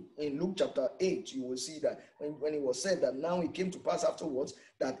category. In Luke chapter 8, you will see that when it was said that now it came to pass afterwards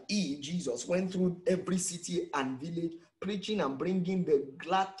that Jesus, went through every city and village, preaching and bringing the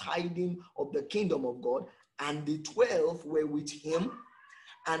glad tidings of the kingdom of God. And the 12 were with him,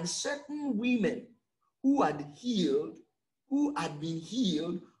 and certain women who had been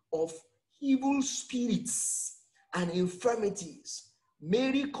healed of evil spirits and infirmities.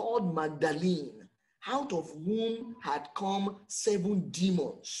 Mary called Magdalene, out of whom had come 7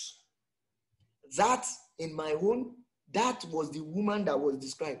 demons. That was the woman that was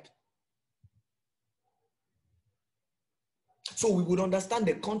described. So we would understand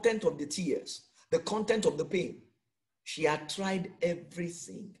the content of the tears, the content of the pain. She had tried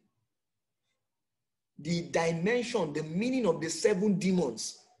everything. The dimension, the meaning of the 7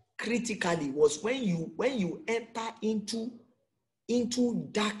 demons, critically, was when you enter into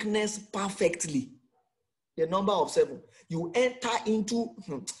darkness perfectly. The number of 7. You enter into,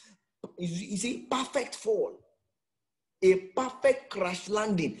 you see, perfect fall. A perfect crash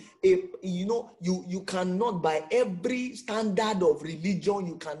landing. You cannot, by every standard of religion,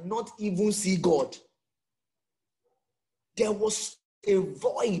 you cannot even see God. There was a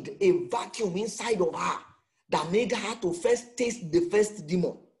void, a vacuum inside of her that made her to first taste the first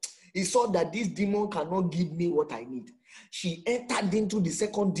demon. He saw that this demon cannot give me what I need. She entered into the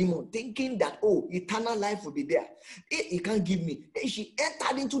second demon thinking that, eternal life will be there. He can't give me. Then she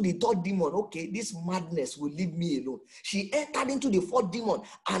entered into the third demon. Okay, this madness will leave me alone. She entered into the fourth demon,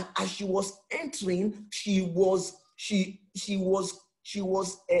 and as she was entering, she was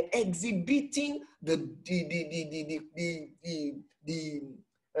exhibiting the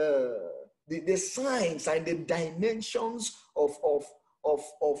signs and the dimensions of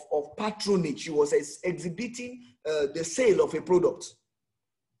patronage. She was exhibiting the sale of a product.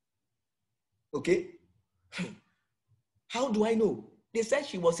 Okay, How do I know? They said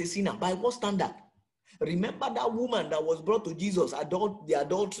she was a sinner. By what standard? Remember that woman that was brought to Jesus, the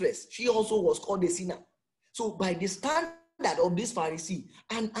adulteress. She also was called a sinner. So by the standard of this Pharisee,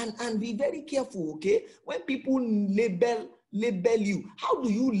 and be very careful, okay? When people label you, how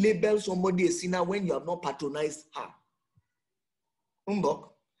do you label somebody a sinner when you have not patronized her?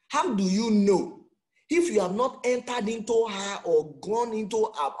 How do you know? If you have not entered into her or gone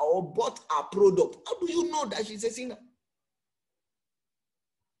into her or bought her product, how do you know that she's a sinner?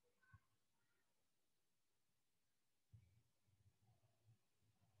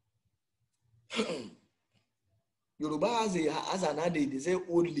 Yoruba has an adage, they say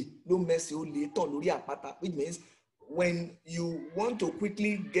only, no mercy, only, which means when you want to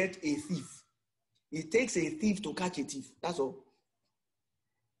quickly get a thief, it takes a thief to catch a thief. That's all.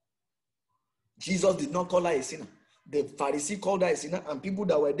 Jesus did not call her a sinner. The Pharisee called her a sinner, and people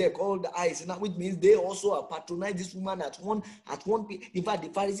that were there called her a sinner, which means they also are patronized this woman at one. In fact, the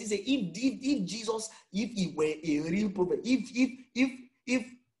Pharisees say, if Jesus, if he were a real prophet, if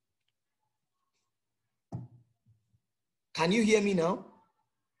can you hear me now?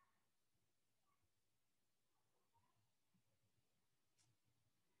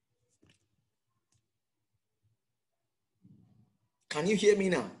 Can you hear me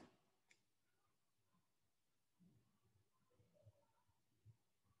now?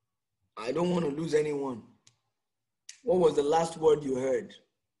 I don't want to lose anyone. What was the last word you heard?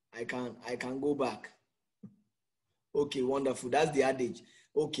 I can go back. Okay, wonderful. That's the adage.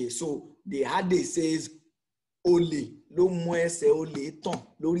 Okay, so the adage says ole lo mu ese ole ton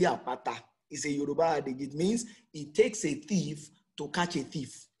lórí àpáta. It's a Yoruba adage. It means it takes a thief to catch a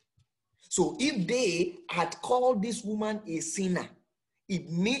thief. So if they had called this woman a sinner, it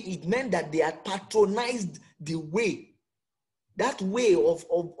meant that they had patronized the way. That way of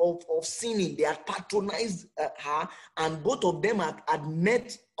sinning, they had patronized her, and both of them had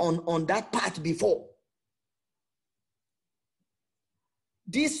met on that path before.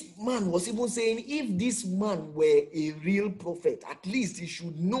 This man was even saying, if this man were a real prophet, at least he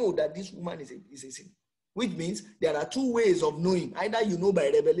should know that this woman is a sinner. Which means there are two ways of knowing. Either you know by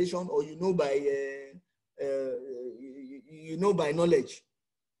revelation or you know by knowledge.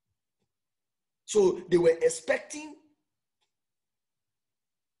 So they were expecting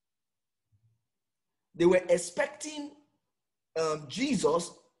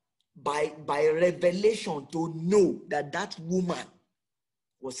Jesus by revelation to know that woman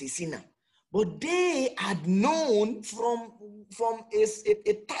was a sinner. But they had known from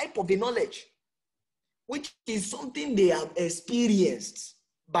a type of a knowledge, which is something they have experienced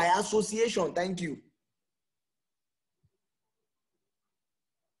by association. Thank you.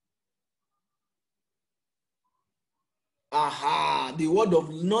 Aha, the word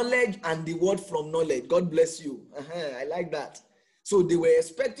of knowledge and the word from knowledge. God bless you. I like that. So they were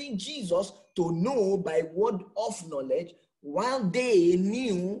expecting Jesus to know by word of knowledge, while they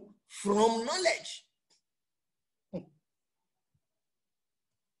knew from knowledge.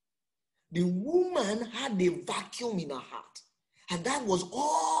 The woman had a vacuum in her heart. And that was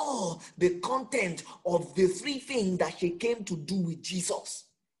all the content of the three things that she came to do with Jesus.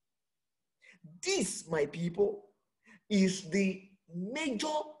 This, my people, is the major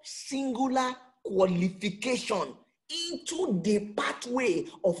singular qualification into the pathway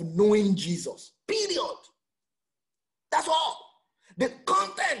of knowing Jesus. Period. That's all. The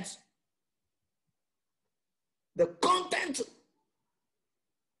content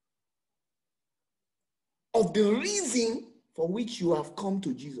of the reason for which you have come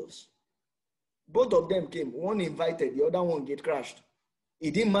to Jesus. Both of them came. One invited, the other one get crashed.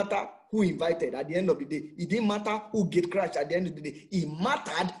 It didn't matter who invited at the end of the day. It didn't matter who get crashed at the end of the day. It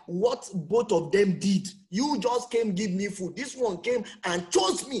mattered what both of them did. You just came give me food. This one came and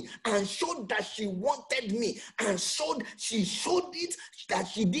chose me and showed that she wanted me, and she showed it that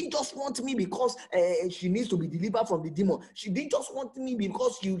she didn't just want me because she needs to be delivered from the demon. She didn't just want me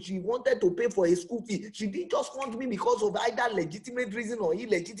because she wanted to pay for a school fee. She didn't just want me because of either legitimate reason or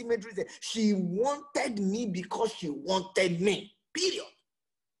illegitimate reason. She wanted me because she wanted me. Period.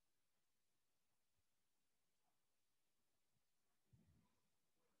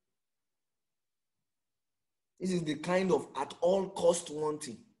 This is the kind of at all cost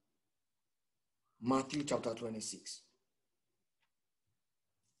wanting. Matthew chapter 26.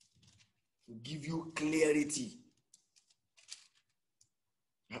 To give you clarity.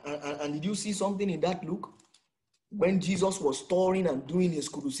 And did you see something in that, Luke? When Jesus was touring and doing his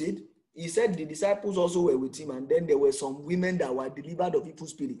crusade, He said the disciples also were with him, and then there were some women that were delivered of evil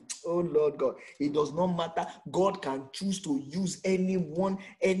spirit. Oh Lord God, it does not matter. God can choose to use anyone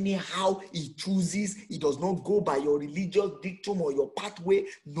anyhow he chooses. He does not go by your religious dictum or your pathway.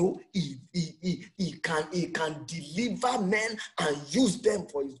 No, he can deliver men and use them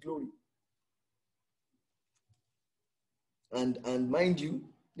for his glory. And mind you,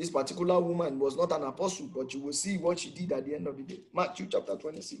 this particular woman was not an apostle, but you will see what she did at the end of the day. Matthew chapter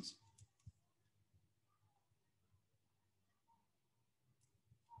 26.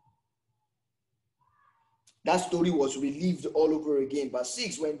 That story was relived all over again. Verse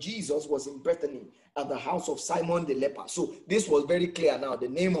 6, when Jesus was in Bethany at the house of Simon the leper. So this was very clear now. The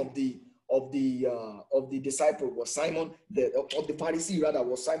name of the disciple was Simon, of the Pharisee rather,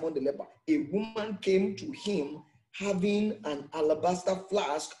 was Simon the leper. A woman came to him having an alabaster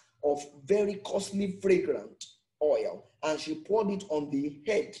flask of very costly fragrant oil, and she poured it on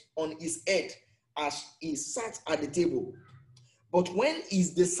his head as he sat at the table. But when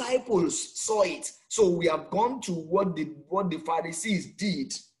his disciples saw it, so we have gone to what the Pharisees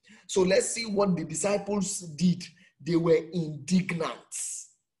did. So let's see what the disciples did. They were indignant.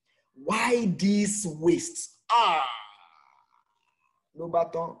 Why this waste? No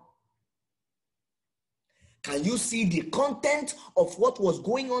baton. Can you see the content of what was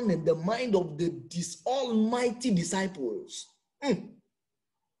going on in the mind of these almighty disciples?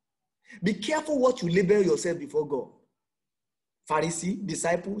 Be careful what you label yourself before God. Pharisee,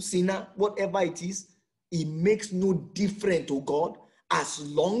 disciple, sinner, whatever it is, it makes no difference to God as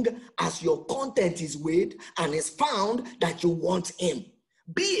long as your content is weighed and is found that you want him.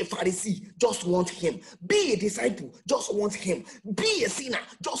 Be a Pharisee, just want him. Be a disciple, just want him. Be a sinner,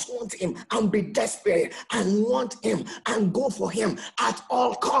 just want him. And be desperate and want him and go for him at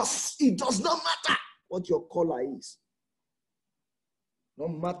all costs. It does not matter what your color is. No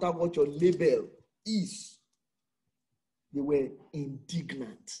matter what your label is. They were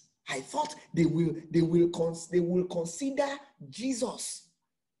indignant. I thought they will consider Jesus.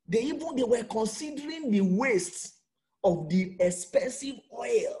 They were considering the waste of the expensive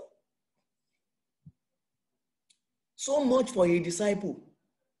oil. So much for a disciple.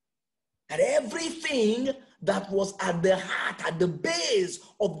 And everything that was at the heart, at the base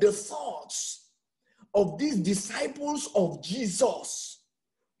of the thoughts of these disciples of Jesus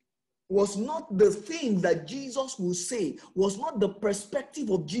was not the thing that Jesus would say, was not the perspective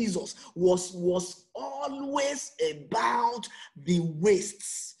of Jesus, was always about the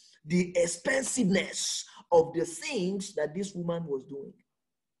wastes, the expensiveness of the things that this woman was doing.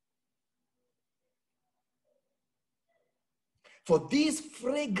 For this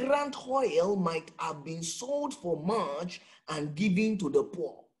fragrant oil might have been sold for much and given to the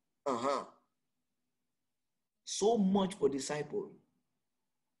poor. So much for disciple.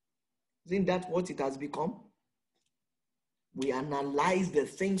 Isn't that what it has become? We analyze the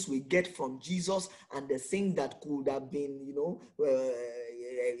things we get from Jesus and the thing that could have been,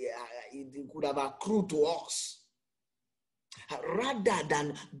 it could have accrued to us. Rather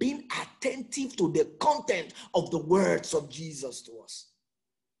than being attentive to the content of the words of Jesus to us.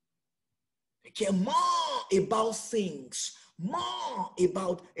 We care more about things, more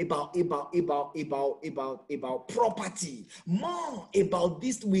about property, more about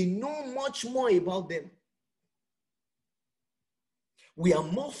this. We know much more about them. We are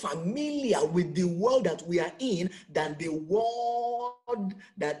more familiar with the world that we are in than the world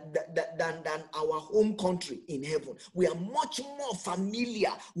than our home country in heaven. We are much more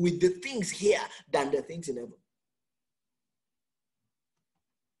familiar with the things here than the things in heaven.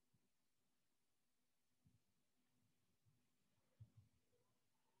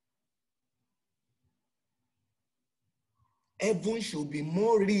 Heaven should be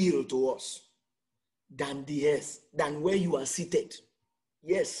more real to us than the earth, than where you are seated.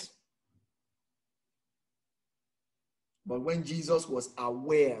 Yes. But when Jesus was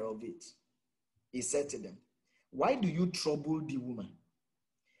aware of it, he said to them, "Why do you trouble the woman?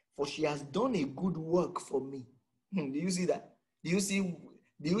 For she has done a good work for me." Do you see that? Do you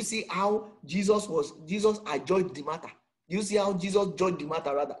see how Jesus adjudged the matter? Do you see how Jesus judged the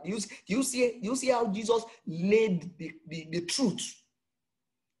matter rather? Do you see how Jesus laid the truth?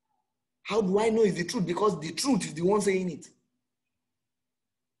 How do I know it's the truth? Because the truth is the one saying it.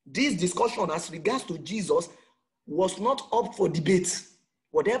 This discussion as regards to Jesus was not up for debate.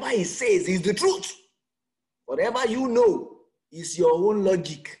 Whatever he says is the truth. Whatever you know is your own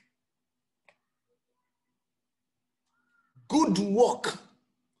logic. Good work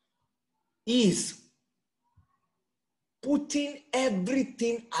is putting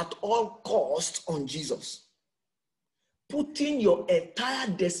everything at all costs on Jesus. putting your entire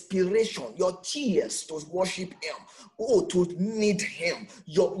desperation, your tears to worship him, to need him,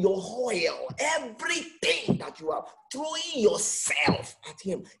 your oil, everything that you are throwing yourself at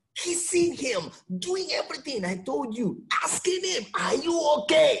him, kissing him, doing everything. I told you, asking him, are you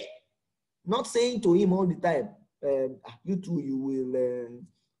okay? Not saying to him all the time, you too, you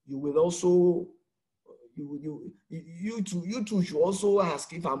will also, you too should also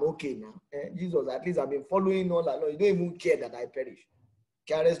ask if I'm okay now. Jesus, at least I've been following all along. You don't even care that I perish.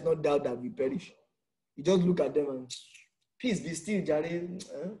 Carest no doubt that we perish. You just look at them and peace, be still, Jerry.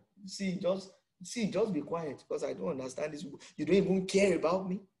 Just be quiet, because I don't understand this. You don't even care about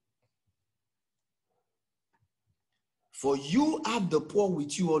me. For you have the poor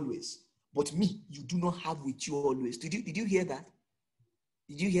with you always, but me you do not have with you always. Did you hear that?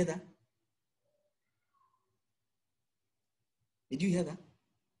 Did you hear that? Did you hear that?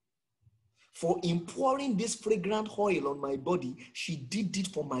 For in pouring this fragrant oil on my body, she did it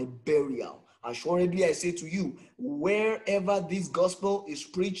for my burial. Assuredly, I say to you, wherever this gospel is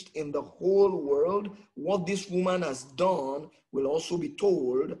preached in the whole world, what this woman has done will also be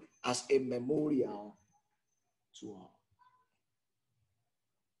told as a memorial to her.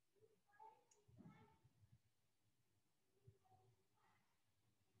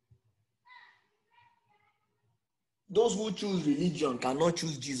 Those who choose religion cannot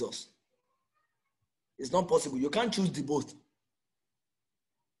choose Jesus. It's not possible. You can't choose the both.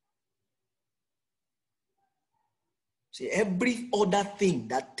 See, every other thing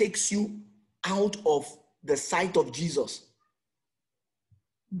that takes you out of the sight of Jesus,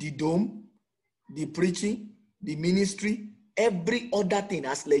 the dome, the preaching, the ministry, every other thing,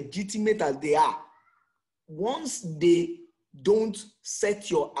 as legitimate as they are, once they don't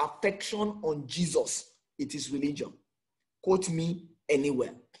set your affection on Jesus, it is religion. Quote me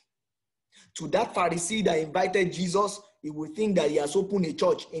anywhere. To that Pharisee that invited Jesus, he will think that he has opened a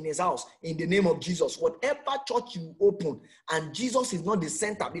church in his house in the name of Jesus. Whatever church you open, and Jesus is not the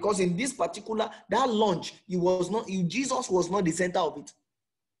center, because in this particular, that lunch, Jesus was not the center of it.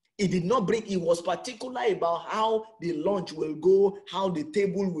 He did not bring, he was particular about how the lunch will go, how the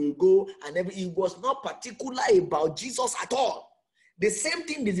table will go, and everything. He was not particular about Jesus at all. The same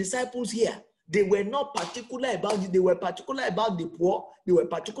thing the disciples here. They were not particular about it. They were particular about the poor. They were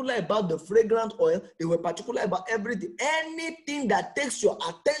particular about the fragrant oil. They were particular about everything. Anything that takes your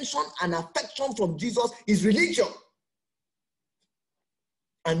attention and affection from Jesus is religion.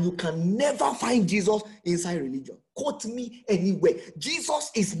 And you can never find Jesus inside religion. Quote me anywhere. Jesus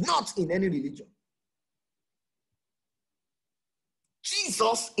is not in any religion.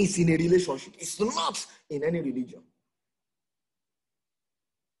 Jesus is in a relationship. It's not in any religion.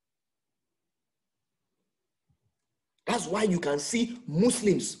 That's why you can see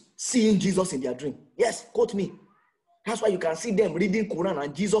Muslims seeing Jesus in their dream. Yes, quote me. That's why you can see them reading Quran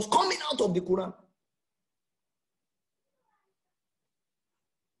and Jesus coming out of the Quran.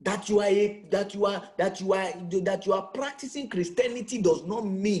 That you are practicing Christianity does not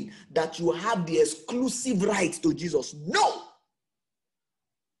mean that you have the exclusive right to Jesus. No.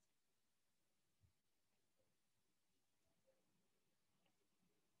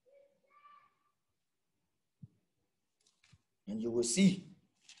 And you will see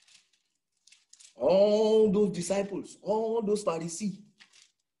all those disciples, all those Pharisees,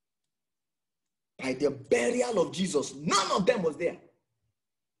 by the burial of Jesus, none of them was there.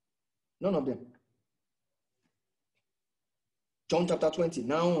 None of them. John chapter 20.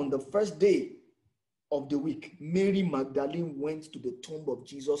 Now on the first day of the week, Mary Magdalene went to the tomb of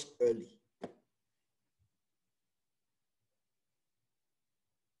Jesus early.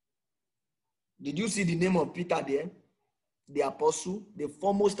 Did you see the name of Peter there? The apostle, the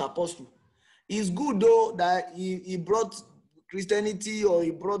foremost apostle. It's good though that he brought Christianity, or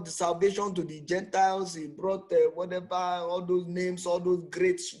he brought the salvation to the Gentiles. He brought whatever, all those names, all those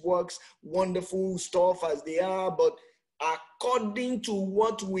great works, wonderful stuff as they are. But according to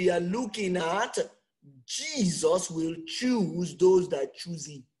what we are looking at, Jesus will choose those that choose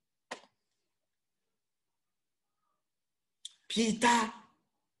him. Peter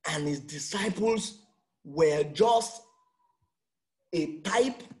and his disciples were just a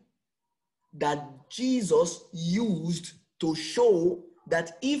type that Jesus used to show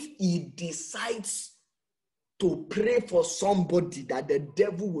that if he decides to pray for somebody, that the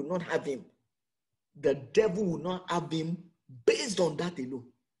devil will not have him. The devil will not have him based on that alone.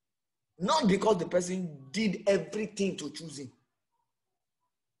 Not because the person did everything to choose him.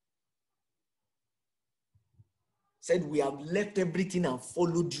 Said, we have left everything and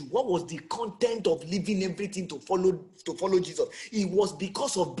followed you. What was the content of leaving everything to follow Jesus? It was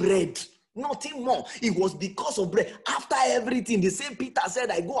because of bread. Nothing more. It was because of bread. After everything, the same Peter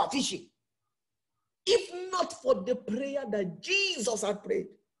said, I go a fishing. If not for the prayer that Jesus had prayed.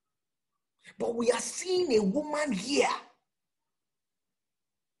 But we are seeing a woman here.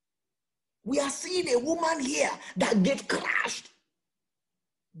 We are seeing a woman here that get crushed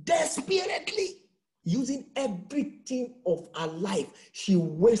desperately. Using everything of her life, she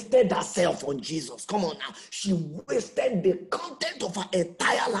wasted herself on Jesus. Come on now. She wasted the content of her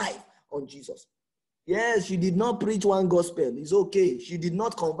entire life on Jesus. Yes, she did not preach one gospel. It's okay. She did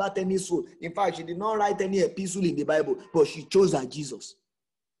not convert any soul. In fact, she did not write any epistle in the Bible, but she chose her Jesus.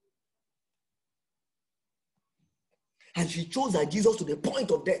 And she chose her Jesus to the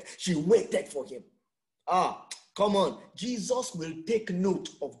point of death. She waited for him. Come on. Jesus will take note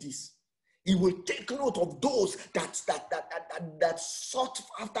of this. He will take note of those that sought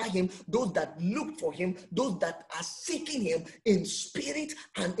after him, those that looked for him, those that are seeking him in spirit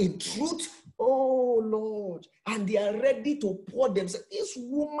and in truth. Oh Lord, and they are ready to pour themselves. This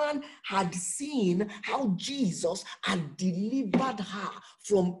woman had seen how Jesus had delivered her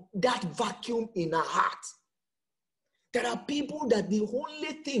from that vacuum in her heart. There are people that the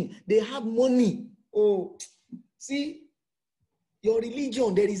only thing, they have money. Oh, see, your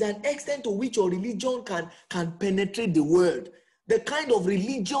religion, there is an extent to which your religion can penetrate the world. The kind of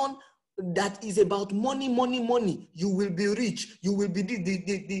religion that is about money, you will be rich. You will be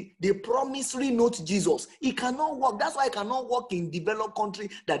the promissory note Jesus. It cannot work. That's why it cannot work in developed countries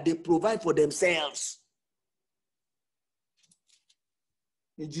that they provide for themselves.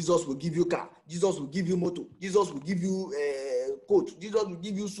 Jesus will give you car. Jesus will give you motor. Jesus will give you coat. Jesus will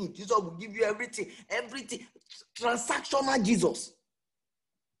give you suit. Jesus will give you everything. Everything. Transactional Jesus.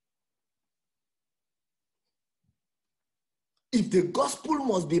 If the gospel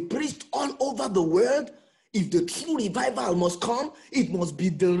must be preached all over the world, if the true revival must come, it must be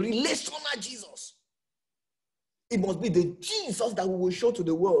the relational Jesus. It must be the Jesus that we will show to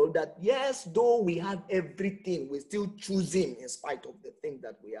the world that yes, though we have everything, we still choose him in spite of the thing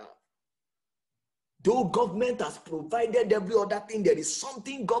that we have. Though government has provided every other thing, there is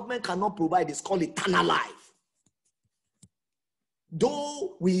something government cannot provide. It's called eternal life.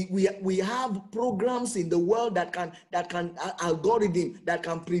 Though we have programs in the world that can algorithm that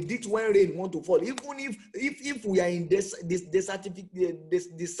can predict when rain want to fall, even if we are in this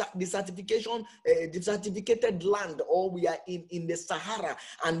desertificated land, or we are in the Sahara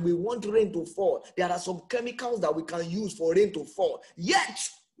and we want rain to fall, there are some chemicals that we can use for rain to fall. Yet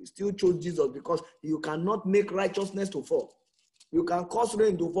we still chose Jesus because you cannot make righteousness to fall. You can cause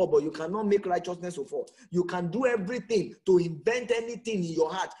rain to fall, but you cannot make righteousness to fall. You can do everything to invent anything in your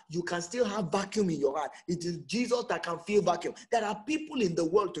heart. You can still have vacuum in your heart. It is Jesus that can fill vacuum. There are people in the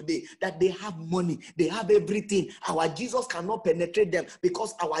world today that they have money. They have everything. Our Jesus cannot penetrate them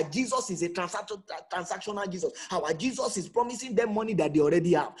because our Jesus is a transactional Jesus. Our Jesus is promising them money that they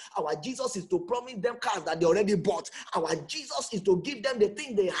already have. Our Jesus is to promise them cars that they already bought. Our Jesus is to give them the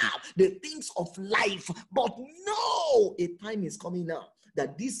thing they have, the things of life. But no, a time is coming now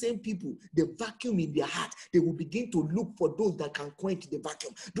that these same people, the vacuum in their heart, they will begin to look for those that can quench the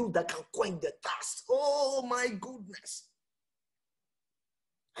vacuum, those that can quench the thirst. Oh my goodness.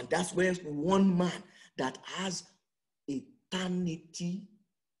 And that's where one man that has eternity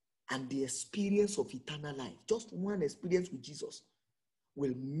and the experience of eternal life, just one experience with Jesus,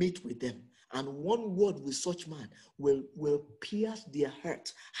 will meet with them. And one word with such man will pierce their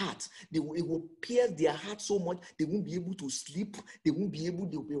heart. It will pierce their heart so much they won't be able to sleep. They'll be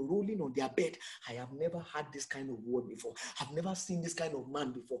rolling on their bed. I have never had this kind of word before. I've never seen this kind of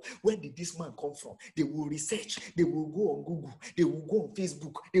man before. Where did this man come from? They will research. They will go on Google. They will go on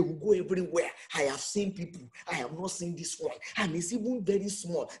Facebook. They will go everywhere. I have seen people. I have not seen this one. And it's even very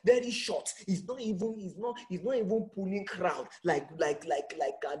small, very short. It's not even pulling crowd like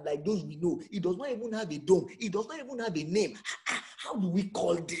those we know. It does not even have a dome. It does not even have a name. How do we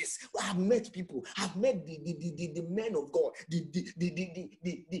call this? I've met people. I've met the men of God, the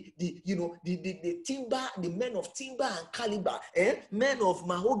timber, the men of timber and caliber, men of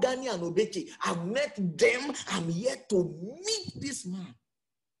mahogany and obeche. I've met them. I'm yet to meet this man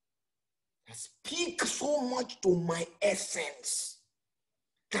that speaks so much to my essence,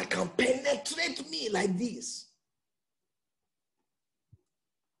 that can penetrate me like this.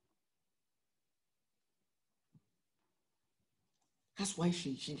 That's why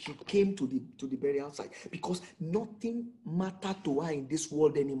she came to the burial site, because nothing mattered to her in this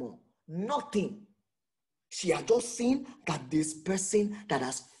world anymore. Nothing. She had just seen that this person that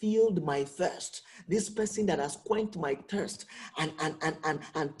has filled my thirst, this person that has quenched my thirst and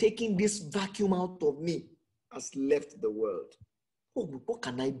taking this vacuum out of me, has left the world. Oh, what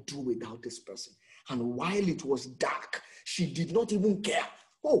can I do without this person? And while it was dark, she did not even care.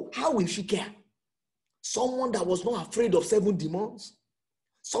 Oh, how will she care? Someone that was not afraid of 7 demons,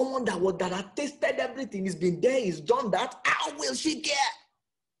 someone that had tasted everything, has been there, is done that. How will she care?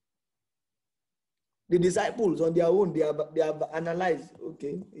 The disciples on their own, they have analyzed.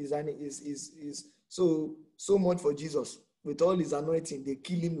 Okay, is so much for Jesus. With all his anointing, they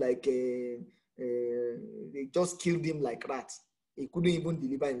kill him like they just killed him like rats. He couldn't even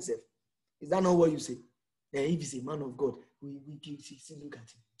deliver himself. Is that not what you say? If he's a man of God, we see, look at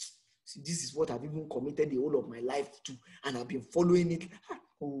him. See, this is what I've even committed the whole of my life to, and I've been following it.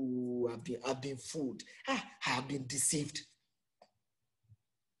 Oh, I've been fooled. I have been deceived.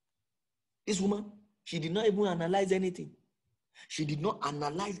 This woman, she did not even analyze anything. She did not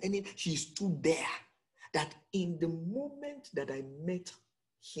analyze anything. She stood there. That in the moment that I met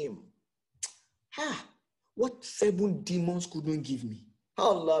him, what 7 demons couldn't give me?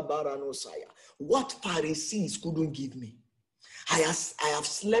 What Pharisees couldn't give me? I have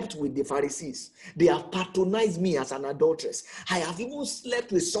slept with the Pharisees. They have patronized me as an adulteress. I have even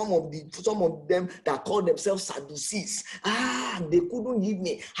slept with some of them that call themselves Sadducees. They couldn't give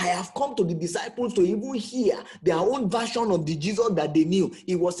me. I have come to the disciples to even hear their own version of the Jesus that they knew.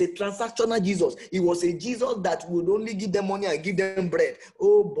 It was a transactional Jesus. It was a Jesus that would only give them money and give them bread.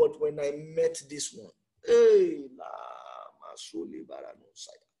 Oh, but when I met this one,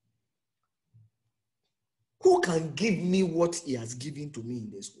 who can give me what he has given to me in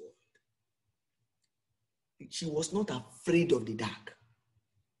this world? She was not afraid of the dark.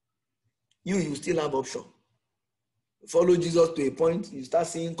 You still have option. Follow Jesus to a point, you start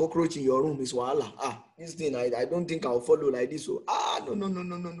seeing cockroach in your room, it's wahala. This thing, I don't think I'll follow like this. So,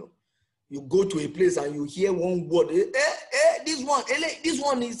 no. You go to a place and you hear one word. This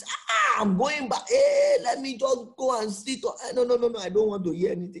one is, I'm going back. Let me just go and sit. No, I don't want to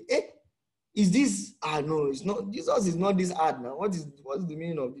hear anything. Is this? No, it's not. Jesus is not this hard now. What's the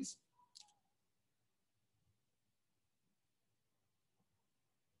meaning of this?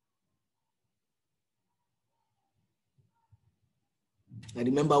 I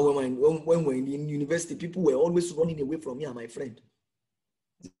remember when we were in university, people were always running away from me and my friend.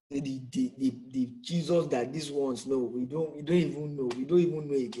 The Jesus that these ones know, we don't even know. We don't even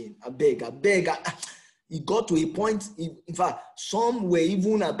know again. I beg. It got to a point, in fact, some were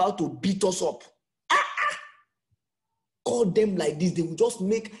even about to beat us up. Call them like this, they will just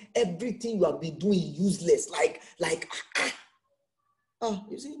make everything you have been doing useless. You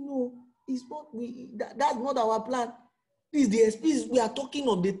say, no, it's not. That's not our plan. This we are talking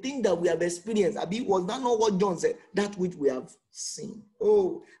of the thing that we have experienced. Was that not what John said? That which we have seen.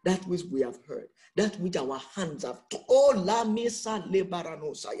 Oh, that which we have heard. That which our hands have taught. Oh, la mesa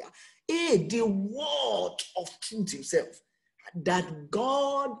lebaranosaya. The word of truth himself. That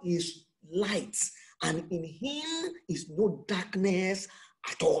God is light, and in him is no darkness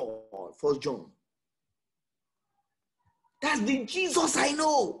at all. 1 John. That's the Jesus I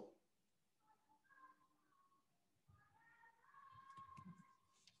know.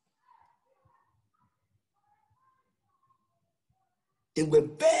 They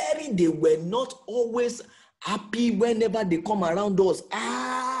were not always happy whenever they come around us.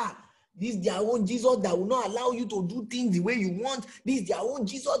 This is their own Jesus that will not allow you to do things the way you want. This is their own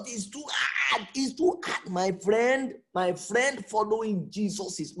Jesus. Is too hard. It's too hard. My friend, following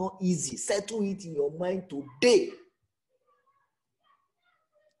Jesus is not easy. Settle it in your mind today.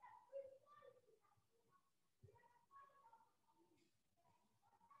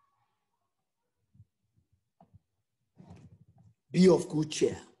 Be of good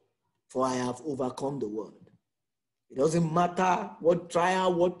cheer, for I have overcome the world. It doesn't matter what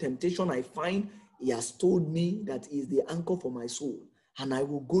trial, what temptation I find. He has told me that he is the anchor for my soul. And I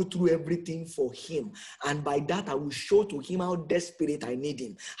will go through everything for him. And by that, I will show to him how desperate I need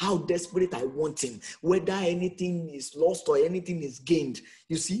him, how desperate I want him, whether anything is lost or anything is gained.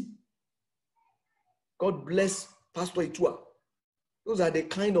 You see? God bless Pastor Itua. Those are the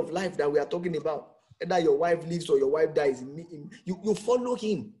kind of life that we are talking about. Whether your wife lives or your wife dies, you follow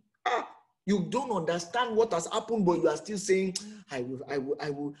him. You don't understand what has happened, but you are still saying, I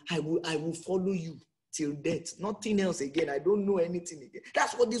will follow you till death. Nothing else again. I don't know anything again.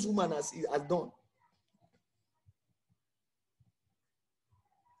 That's what this woman has done.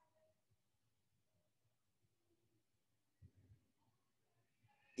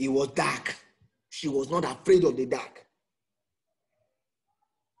 It was dark. She was not afraid of the dark.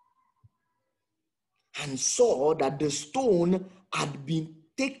 And saw that the stone had been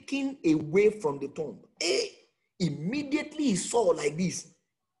taken away from the tomb. Immediately he saw like this.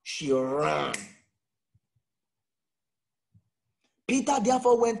 She ran. Peter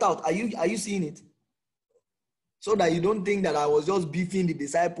therefore went out. Are you seeing it? So that you don't think that I was just beefing the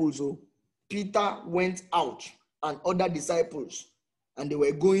disciples. So Peter went out and other disciples, and they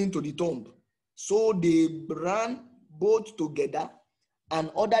were going to the tomb. So they ran both together,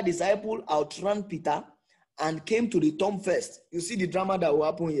 and other disciple outran Peter and came to the tomb first. You see the drama that will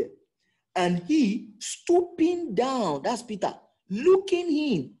happen here. And he, stooping down, that's Peter, looking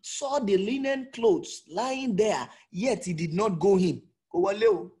in, saw the linen clothes lying there, yet he did not go in.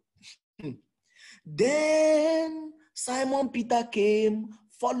 Then Simon Peter came,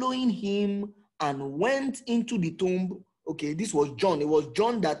 following him, and went into the tomb. Okay, this was John. It was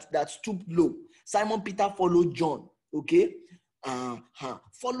John that stooped low. Simon Peter followed John. Okay,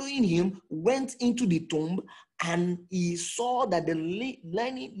 following him, went into the tomb, and he saw that the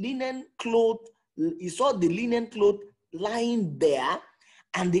linen cloth. He saw the linen cloth lying there,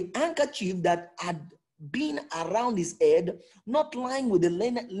 and the handkerchief that had been around his head, not lying with the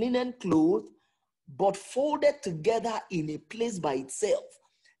linen cloth, but folded together in a place by itself.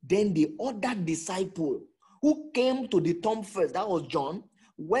 Then the other disciple who came to the tomb first, that was John,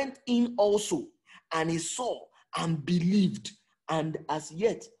 went in also, and he saw and believed. And as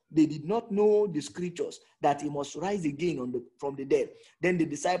yet, they did not know the scriptures that he must rise again from the dead. Then the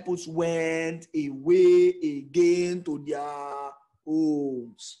disciples went away again to their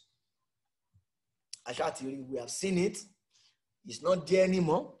homes. I shall tell you, we have seen it. He's not there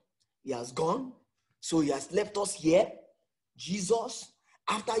anymore. He has gone. So he has left us here. Jesus,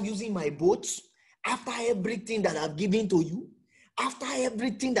 after using my boats, after everything that I've given to you, after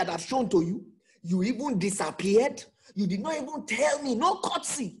everything that I've shown to you, you even disappeared. You did not even tell me, no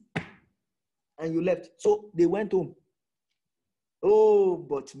courtesy. And you left. So they went home. Oh,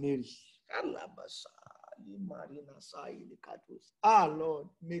 but Mary. Lord,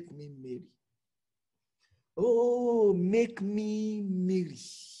 make me Mary. Oh, make me Mary.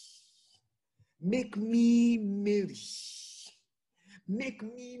 Make me Mary. Make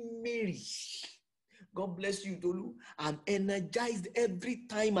me Mary. God bless you, Tolu. I'm energized every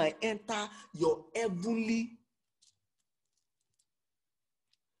time I enter your heavenly.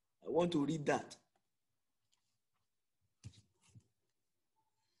 I want to read that.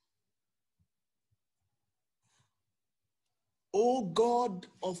 O God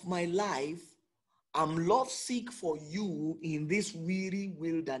of my life, I'm lovesick for you in this weary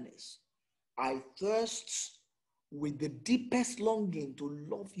wilderness. I thirst with the deepest longing to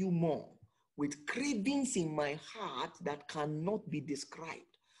love you more, with cravings in my heart that cannot be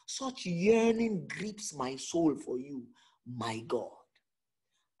described. Such yearning grips my soul for you, my God.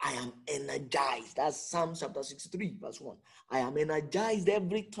 I am energized. That's Psalm chapter 63, verse 1. I am energized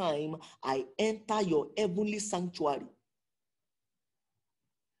every time I enter your heavenly sanctuary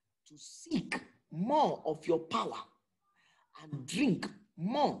to seek more of your power and drink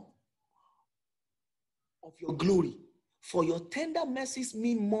more of your glory. For your tender mercies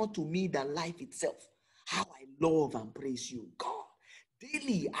mean more to me than life itself. How I love and praise you, God.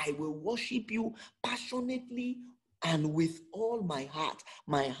 Daily I will worship you passionately and with all my heart.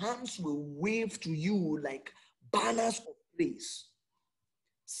 My hands will wave to you like banners of praise.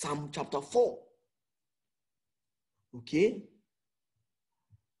 Psalm chapter 4. Okay.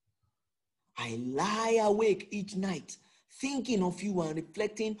 I lie awake each night thinking of you and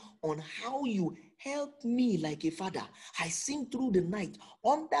reflecting on how you help me like a father. I sing through the night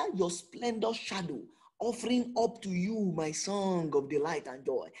under your splendor shadow, offering up to you my song of delight and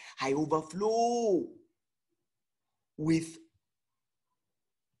joy. I overflow with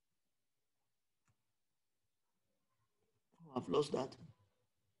I've lost that.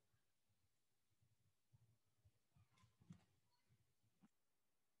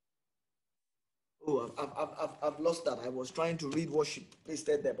 Oh, I've lost that. I was trying to read what she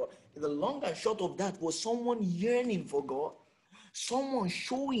pasted there, but the long and short of that was someone yearning for God, someone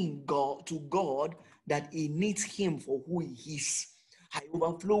showing God to God that he needs him for who he is. I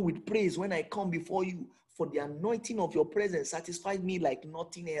overflow with praise when I come before you, for the anointing of your presence satisfies me like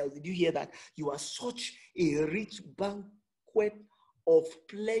nothing else. Did you hear that? You are such a rich banquet of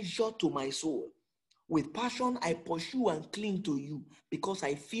pleasure to my soul. With passion, I pursue and cling to you because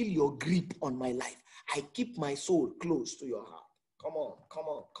I feel your grip on my life. I keep my soul close to your heart. Come on, come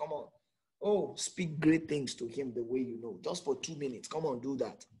on, come on. Oh, speak great things to him the way you know. Just for 2 minutes. Come on, do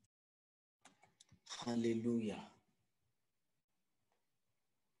that. Hallelujah.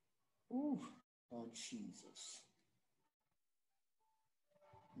 Oh, Jesus.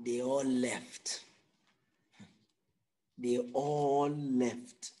 They all left. They all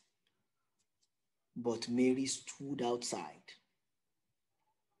left. But Mary stood outside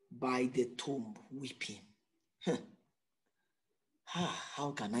by the tomb weeping.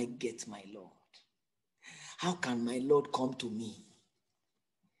 How can I get my Lord? How can my Lord come to me?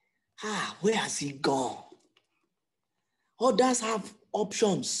 Where has he gone? Others have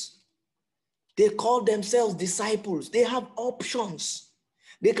options. They call themselves disciples. They have options.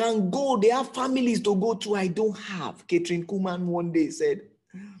 They can go. They have families to go to. I don't have. Catherine Kuhlman one day said,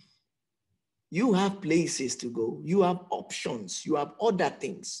 you have places to go. You have options. You have other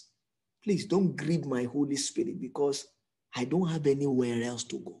things. Please don't grieve my Holy Spirit because I don't have anywhere else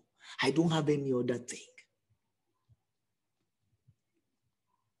to go. I don't have any other thing.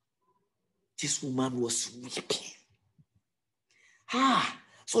 This woman was weeping.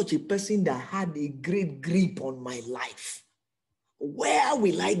 Such a person that had a great grip on my life. Where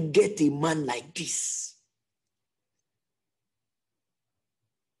will I get a man like this?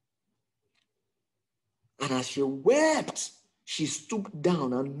 And as she wept, she stooped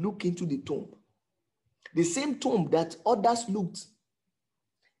down and looked into the tomb. The same tomb that others looked.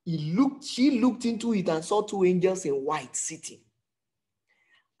 She looked into it and saw two angels in white sitting.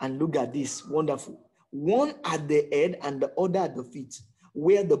 And look at this, wonderful. One at the head and the other at the feet,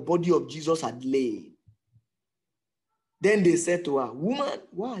 where the body of Jesus had laid. Then they said to her, woman,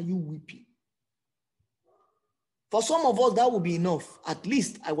 why are you weeping? For some of us, that would be enough. At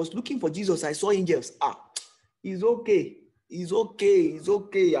least I was looking for Jesus. I saw angels. It's okay. It's okay. It's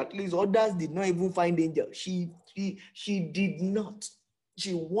okay. At least others did not even find angels. She did not.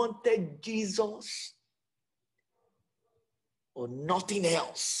 She wanted Jesus or nothing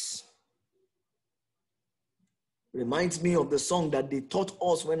else. Reminds me of the song that they taught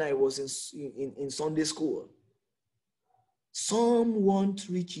us when I was in Sunday school. Some want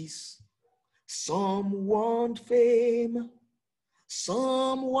riches, some want fame,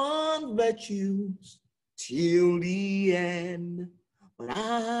 some want virtues till the end. But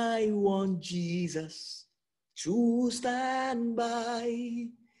I want Jesus to stand by.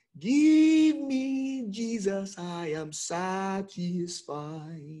 Give me Jesus, I am satisfied.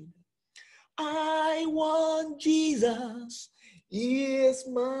 I want Jesus, he is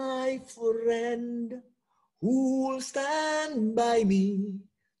my friend, who will stand by me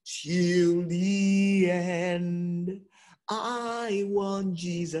till the end. I want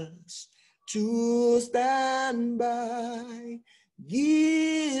Jesus to stand by.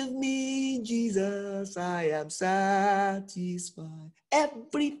 Give me Jesus, I am satisfied.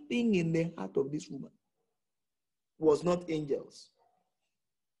 Everything in the heart of this woman was not angels.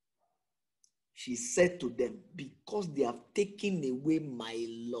 She said to them, because they have taken away my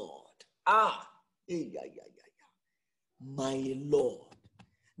Lord. My Lord.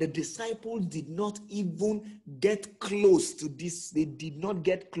 The disciples did not even get close to this. They did not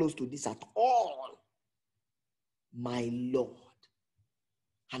get close to this at all. My Lord.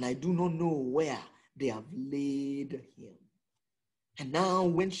 And I do not know where they have laid him. And now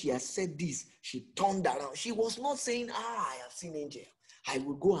when she has said this, she turned around. She was not saying, I have seen angel. I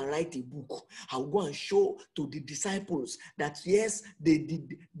will go and write a book. I will go and show to the disciples that yes, they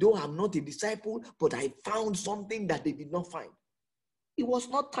did, though I'm not a disciple, but I found something that they did not find. It was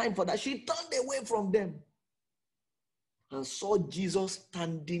not time for that. She turned away from them and saw Jesus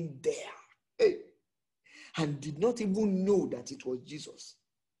standing there. And did not even know that it was Jesus.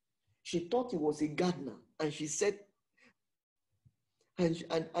 She thought he was a gardener. And she said,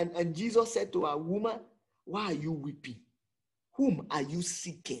 and Jesus said to her, woman, why are you weeping? Whom are you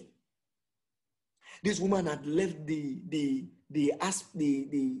seeking? This woman had left the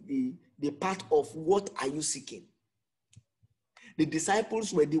part of what are you seeking? The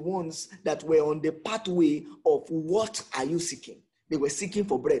disciples were the ones that were on the pathway of what are you seeking? They were seeking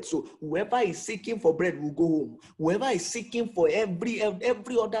for bread. So whoever is seeking for bread will go home. Whoever is seeking for every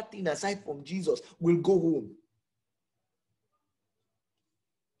other thing aside from Jesus will go home.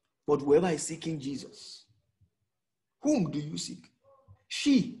 But whoever is seeking Jesus, whom do you seek?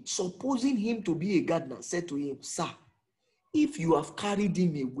 She, supposing him to be a gardener, said to him, sir, if you have carried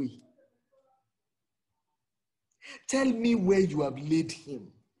him away, tell me where you have laid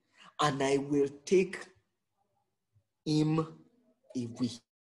him, and I will take him away.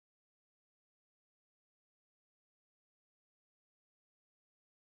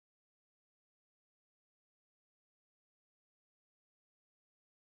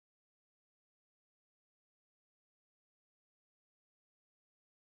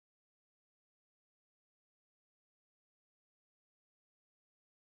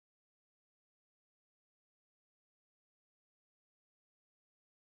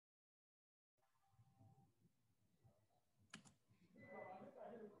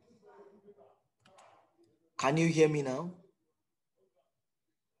 Can you hear me now?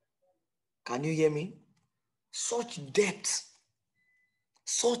 Can you hear me? Such depth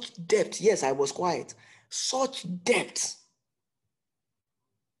Such depth. Yes, I was quiet. Such depth.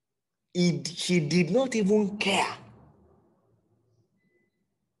 She did not even care.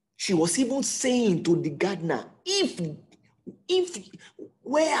 She was even saying to the gardener,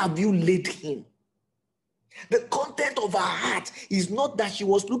 where have you laid him? The content of her heart is not that she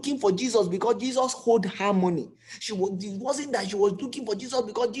was looking for Jesus because Jesus owed her money. It wasn't that she was looking for Jesus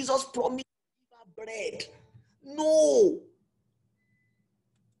because Jesus promised to give her bread. No.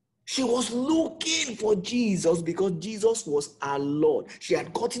 She was looking for Jesus because Jesus was our Lord. She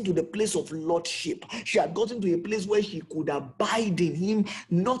had gotten to the place of lordship. She had gotten to a place where she could abide in him,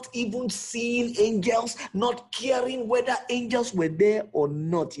 not even seeing angels, not caring whether angels were there or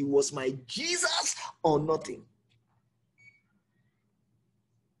not. He was my Jesus or nothing.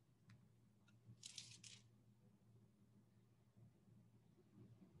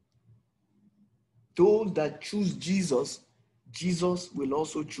 Those that choose Jesus, Jesus will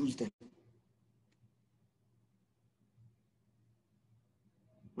also choose them.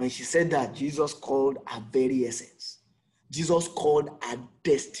 When she said that, Jesus called her very essence. Jesus called her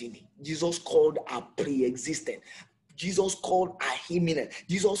destiny. Jesus called her pre-existent. Jesus called her imminent.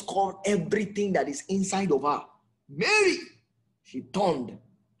 Jesus called everything that is inside of her. Mary, she turned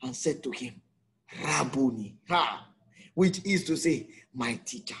and said to him, Rabboni, which is to say, my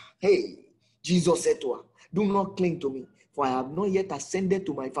teacher. Hey, Jesus said to her, do not cling to me, for I have not yet ascended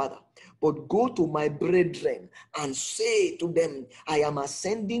to my Father. But go to my brethren and say to them, I am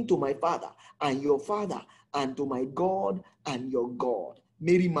ascending to my Father and your Father, and to my God and your God.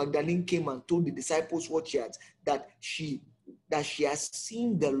 Mary Magdalene came and told the disciples what she had, that she has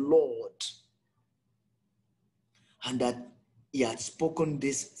seen the Lord, and that he had spoken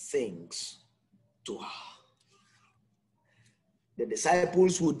these things to her. The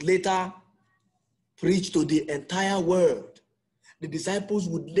disciples would later preach to the entire world. The disciples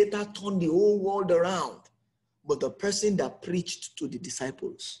would later turn the whole world around. But the person that preached to the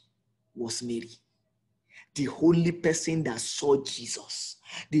disciples was Mary. The only person that saw Jesus.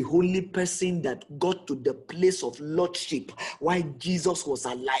 The only person that got to the place of lordship while Jesus was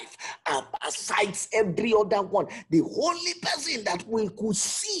alive. Besides every other one, the only person that we could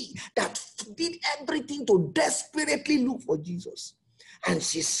see that did everything to desperately look for Jesus. And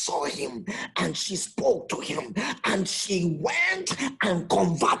she saw him and she spoke to him and she went and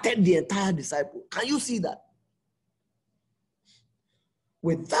converted the entire disciple. Can you see that?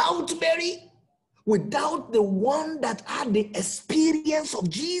 Without Mary, without the one that had the experience of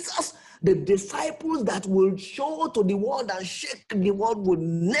Jesus, the disciples that will show to the world and shake the world would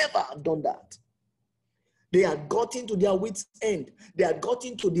never have done that. They had gotten to their wits' end. They had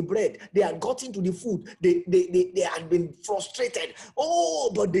gotten to the bread. They had gotten to the food. They had been frustrated.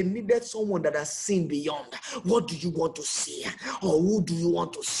 Oh, but they needed someone that has seen beyond. What do you want to see? Or who do you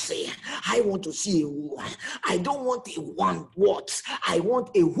want to see? I want to see a who. I don't want a one what. I want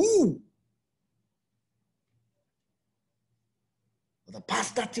a who. For the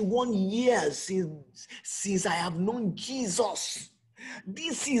past 31 years since I have known Jesus,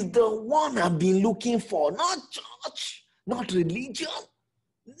 this is the one I've been looking for. Not church, not religion,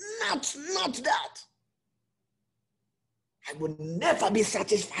 not that. I will never be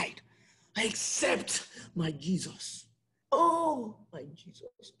satisfied except my Jesus. Oh, my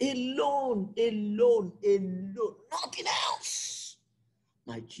Jesus. Alone, nothing else.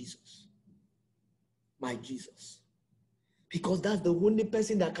 My Jesus. My Jesus. Because that's the only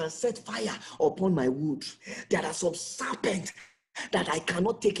person that can set fire upon my wood. There are some serpents that I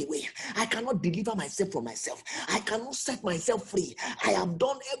cannot take away. I cannot deliver myself from myself. I cannot set myself free. I have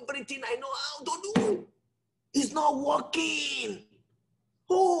done everything I know how to do. It's not working.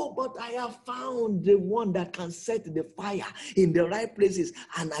 Oh, but I have found the one that can set the fire in the right places,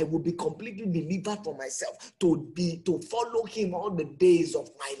 and I will be completely delivered from myself to follow him all the days of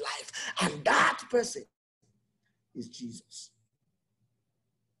my life. And that person is Jesus.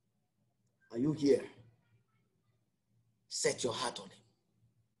 Are you here? Set your heart on him.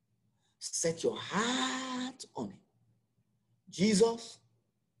 Set your heart on him. Jesus,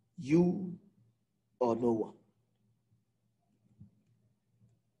 you or no one.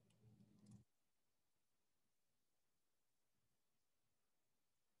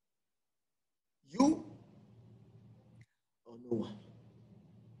 You or no one.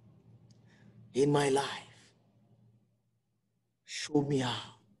 In my life, show me how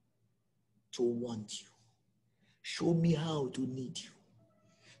to want you. Show me how to need you.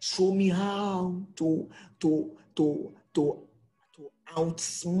 Show me how to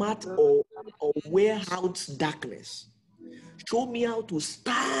outsmart or wear out darkness. Show me how to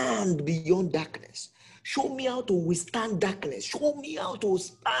stand beyond darkness. Show me how to withstand darkness. Show me how to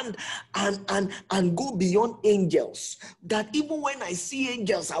stand and go beyond angels. That even when I see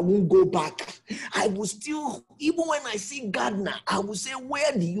angels, I won't go back. I will still, even when I see gardener, I will say,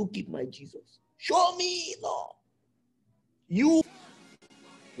 where do you keep my Jesus? Show me, Lord. You.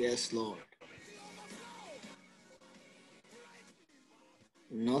 Yes, Lord.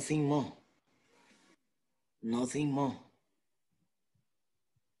 Nothing more. Nothing more.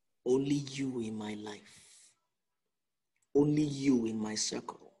 Only you in my life. Only you in my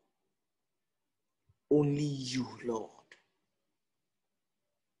circle. Only you, Lord.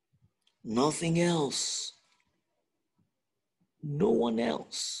 Nothing else. No one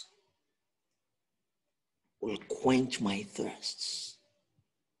else will quench my thirsts.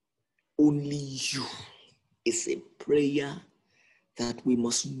 Only you is a prayer that we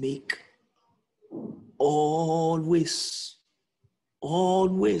must make always.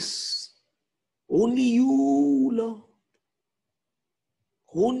 Always. Only you, Lord.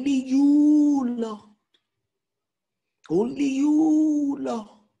 Only you, Lord. Only you, Lord.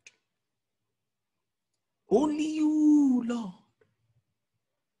 Only you, Lord.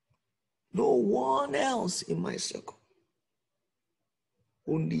 No one else in my circle.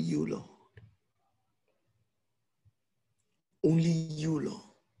 Only you, Lord. Only you, Lord.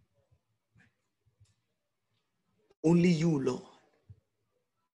 Only you, Lord.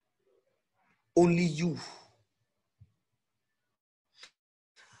 Only you.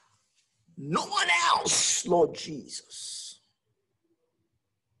 No one else, Lord Jesus.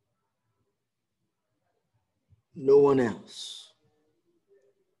 No one else.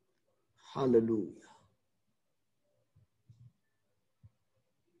 Hallelujah.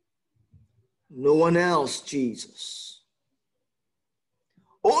 No one else, Jesus.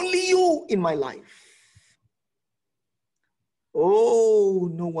 Only you in my life. Oh,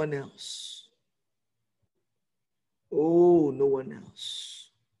 no one else. Oh, no one else.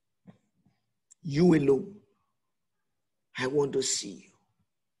 You alone. I want to see you.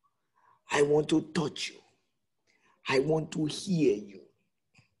 I want to touch you. I want to hear you.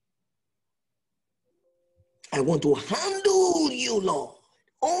 I want to handle you, Lord.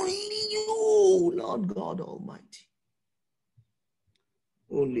 Only you, Lord God Almighty.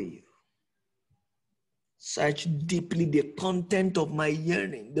 Only you. Search deeply the content of my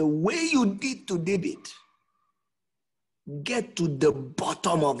yearning, the way you did to David. Get to the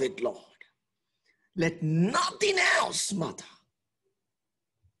bottom of it, Lord. Let nothing else matter.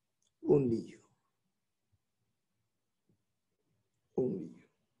 Only you. Only you.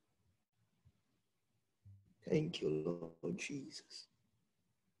 Thank you, Lord Jesus.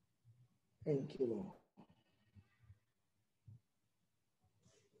 Thank you, Lord.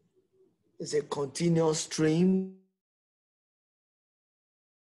 It's a continuous stream.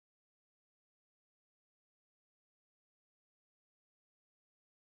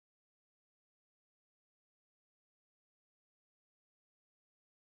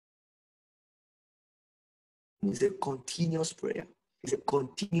 It's a continuous prayer. It's a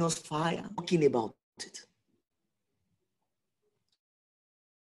continuous fire. Talking about it.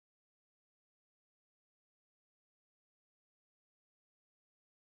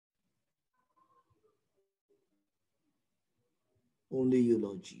 Only you,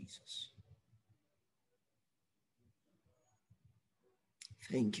 Lord Jesus.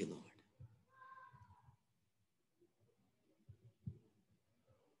 Thank you, Lord.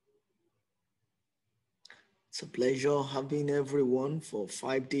 It's a pleasure having everyone for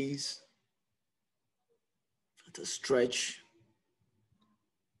 5 days at a stretch.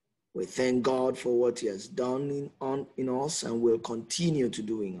 We thank God for what he has done in us and will continue to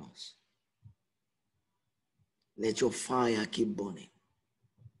do in us. Let your fire keep burning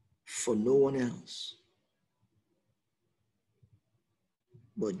for no one else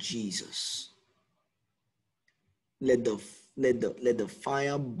but Jesus. Let the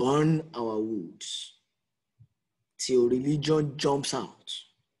fire burn our woods till religion jumps out,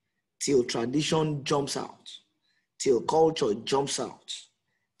 till tradition jumps out, till culture jumps out,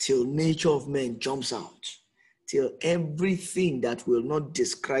 till nature of men jumps out, till everything that will not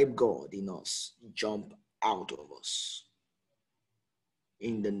describe God in us jump out of us.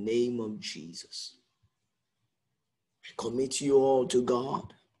 In the name of Jesus, I commit you all to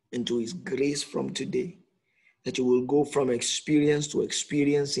God and to his grace from today, that you will go from experience to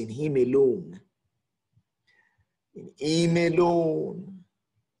experience in him alone. In him alone,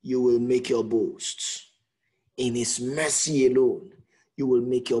 you will make your boast. In his mercy alone, you will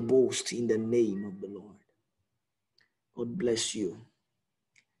make your boast in the name of the Lord. God bless you.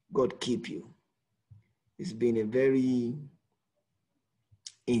 God keep you. It's been a very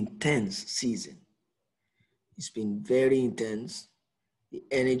intense season. It's been very intense. The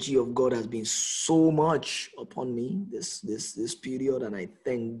energy of God has been so much upon me this period, and I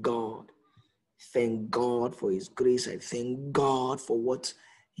thank God. Thank God for his grace. I thank God for what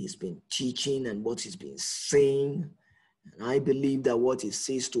he's been teaching and what he's been saying. And I believe that what he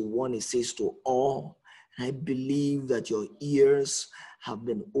says to one, he says to all. And I believe that your ears have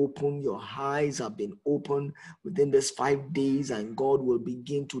been opened, your eyes have been opened within this 5 days, and God will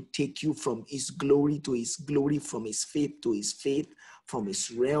begin to take you from his glory to his glory, from his faith to his faith, from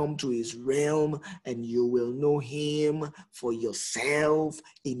his realm to his realm, and you will know him for yourself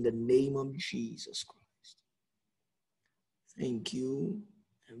in the name of Jesus Christ. Thank you,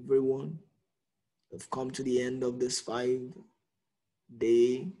 everyone. We've come to the end of this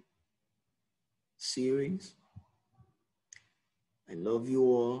 5-day series. I love you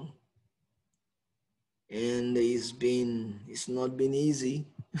all. And it's not been easy.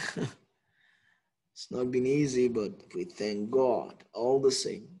 It's not been easy, but we thank God all the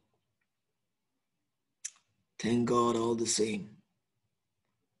same. Thank God all the same.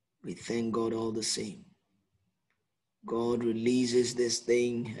 We thank God all the same. God releases this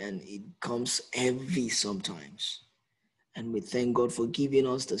thing and it comes heavy sometimes. And we thank God for giving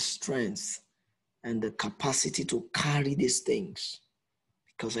us the strength and the capacity to carry these things.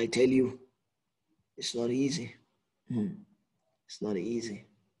 Because I tell you, it's not easy. It's not easy.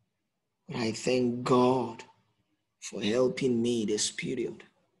 But I thank God for helping me this period.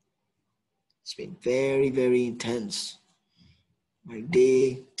 It's been very, very intense. My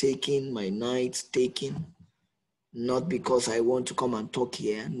day taking, my night taking. Not because I want to come and talk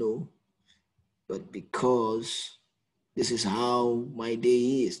here, no. But because this is how my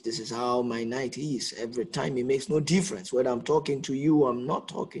day is. This is how my night is. Every time it makes no difference. Whether I'm talking to you, I'm not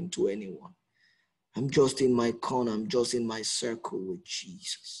talking to anyone. I'm just in my corner. I'm just in my circle with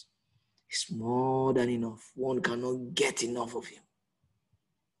Jesus. It's more than enough. One cannot get enough of him.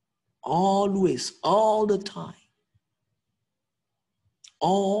 Always, all the time.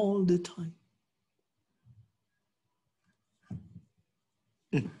 All the time.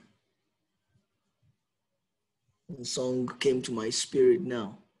 The song came to my spirit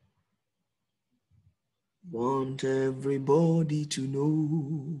now. Want everybody to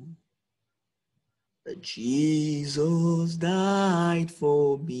know that Jesus died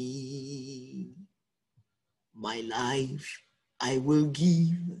for me. My life I will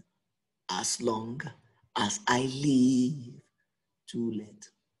give as long as I live to let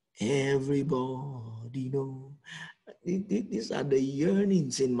everybody know. These are the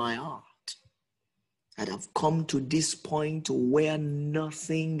yearnings in my heart that have come to this point where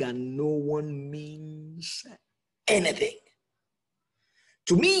nothing and no one means anything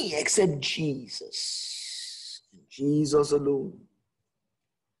to me except Jesus. Jesus alone.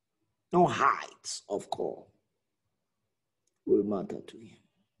 No heights of call will matter to him.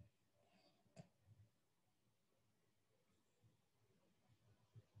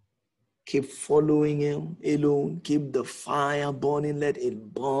 Keep following him alone. Keep the fire burning. Let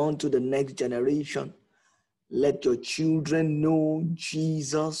it burn to the next generation. Let your children know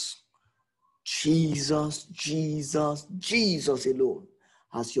Jesus, Jesus, Jesus, Jesus alone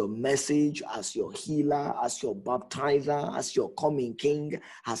as your message, as your healer, as your baptizer, as your coming king,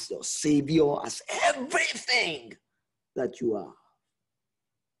 as your savior, as everything that you are.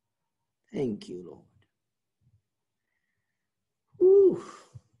 Thank you, Lord. Ooh.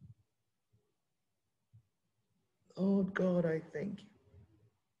 Lord God, I thank you.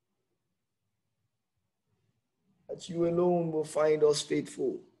 That you alone will find us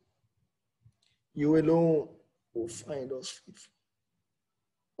faithful. You alone will find us faithful.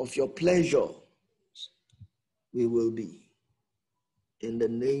 Of your pleasure, we will be. In the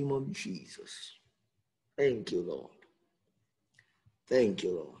name of Jesus. Thank you, Lord. Thank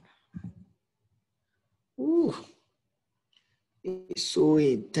you, Lord. Ooh. It's so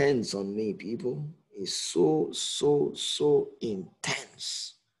intense on me, people. It's so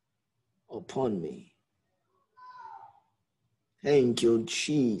intense upon me. Thank you,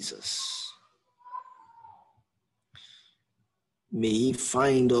 Jesus. May he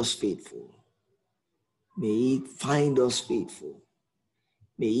find us faithful. May he find us faithful.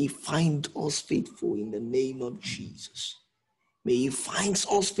 May he find us faithful in the name of Jesus. May he find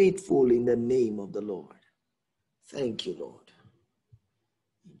us faithful in the name of the Lord. Thank you, Lord.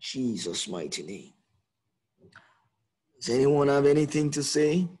 In Jesus' mighty name. Does anyone have anything to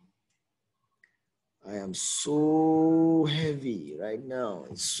say? I am so heavy right now.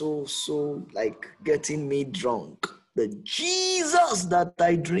 It's so like getting me drunk. The Jesus that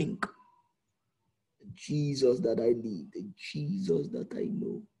I drink. The Jesus that I live. The Jesus that I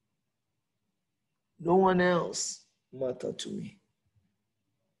know. No one else mattered to me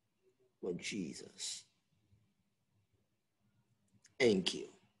but Jesus. Thank you.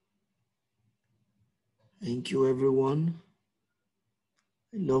 Thank you, everyone.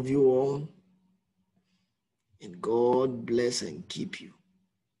 I love you all. And God bless and keep you.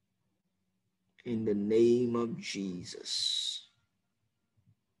 In the name of Jesus.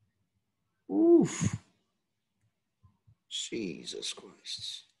 Oof. Jesus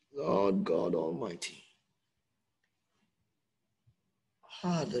Christ. Lord God Almighty.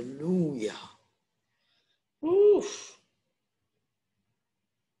 Hallelujah. Oof.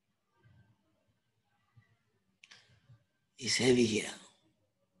 It's heavy here.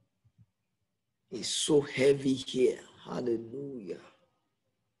 It's so heavy here. Hallelujah.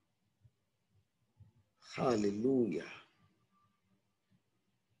 Hallelujah.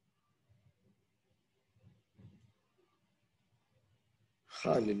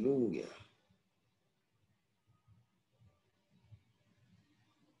 Hallelujah.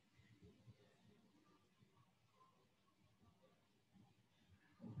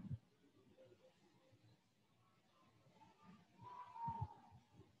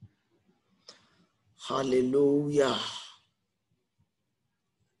 Hallelujah.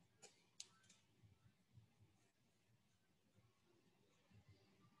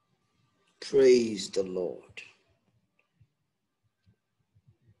 Praise the Lord.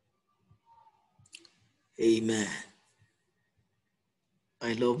 Amen.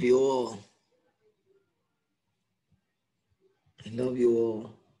 I love you all. I love you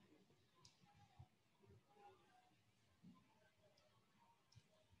all.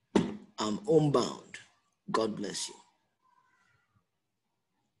 I'm homebound. God bless you.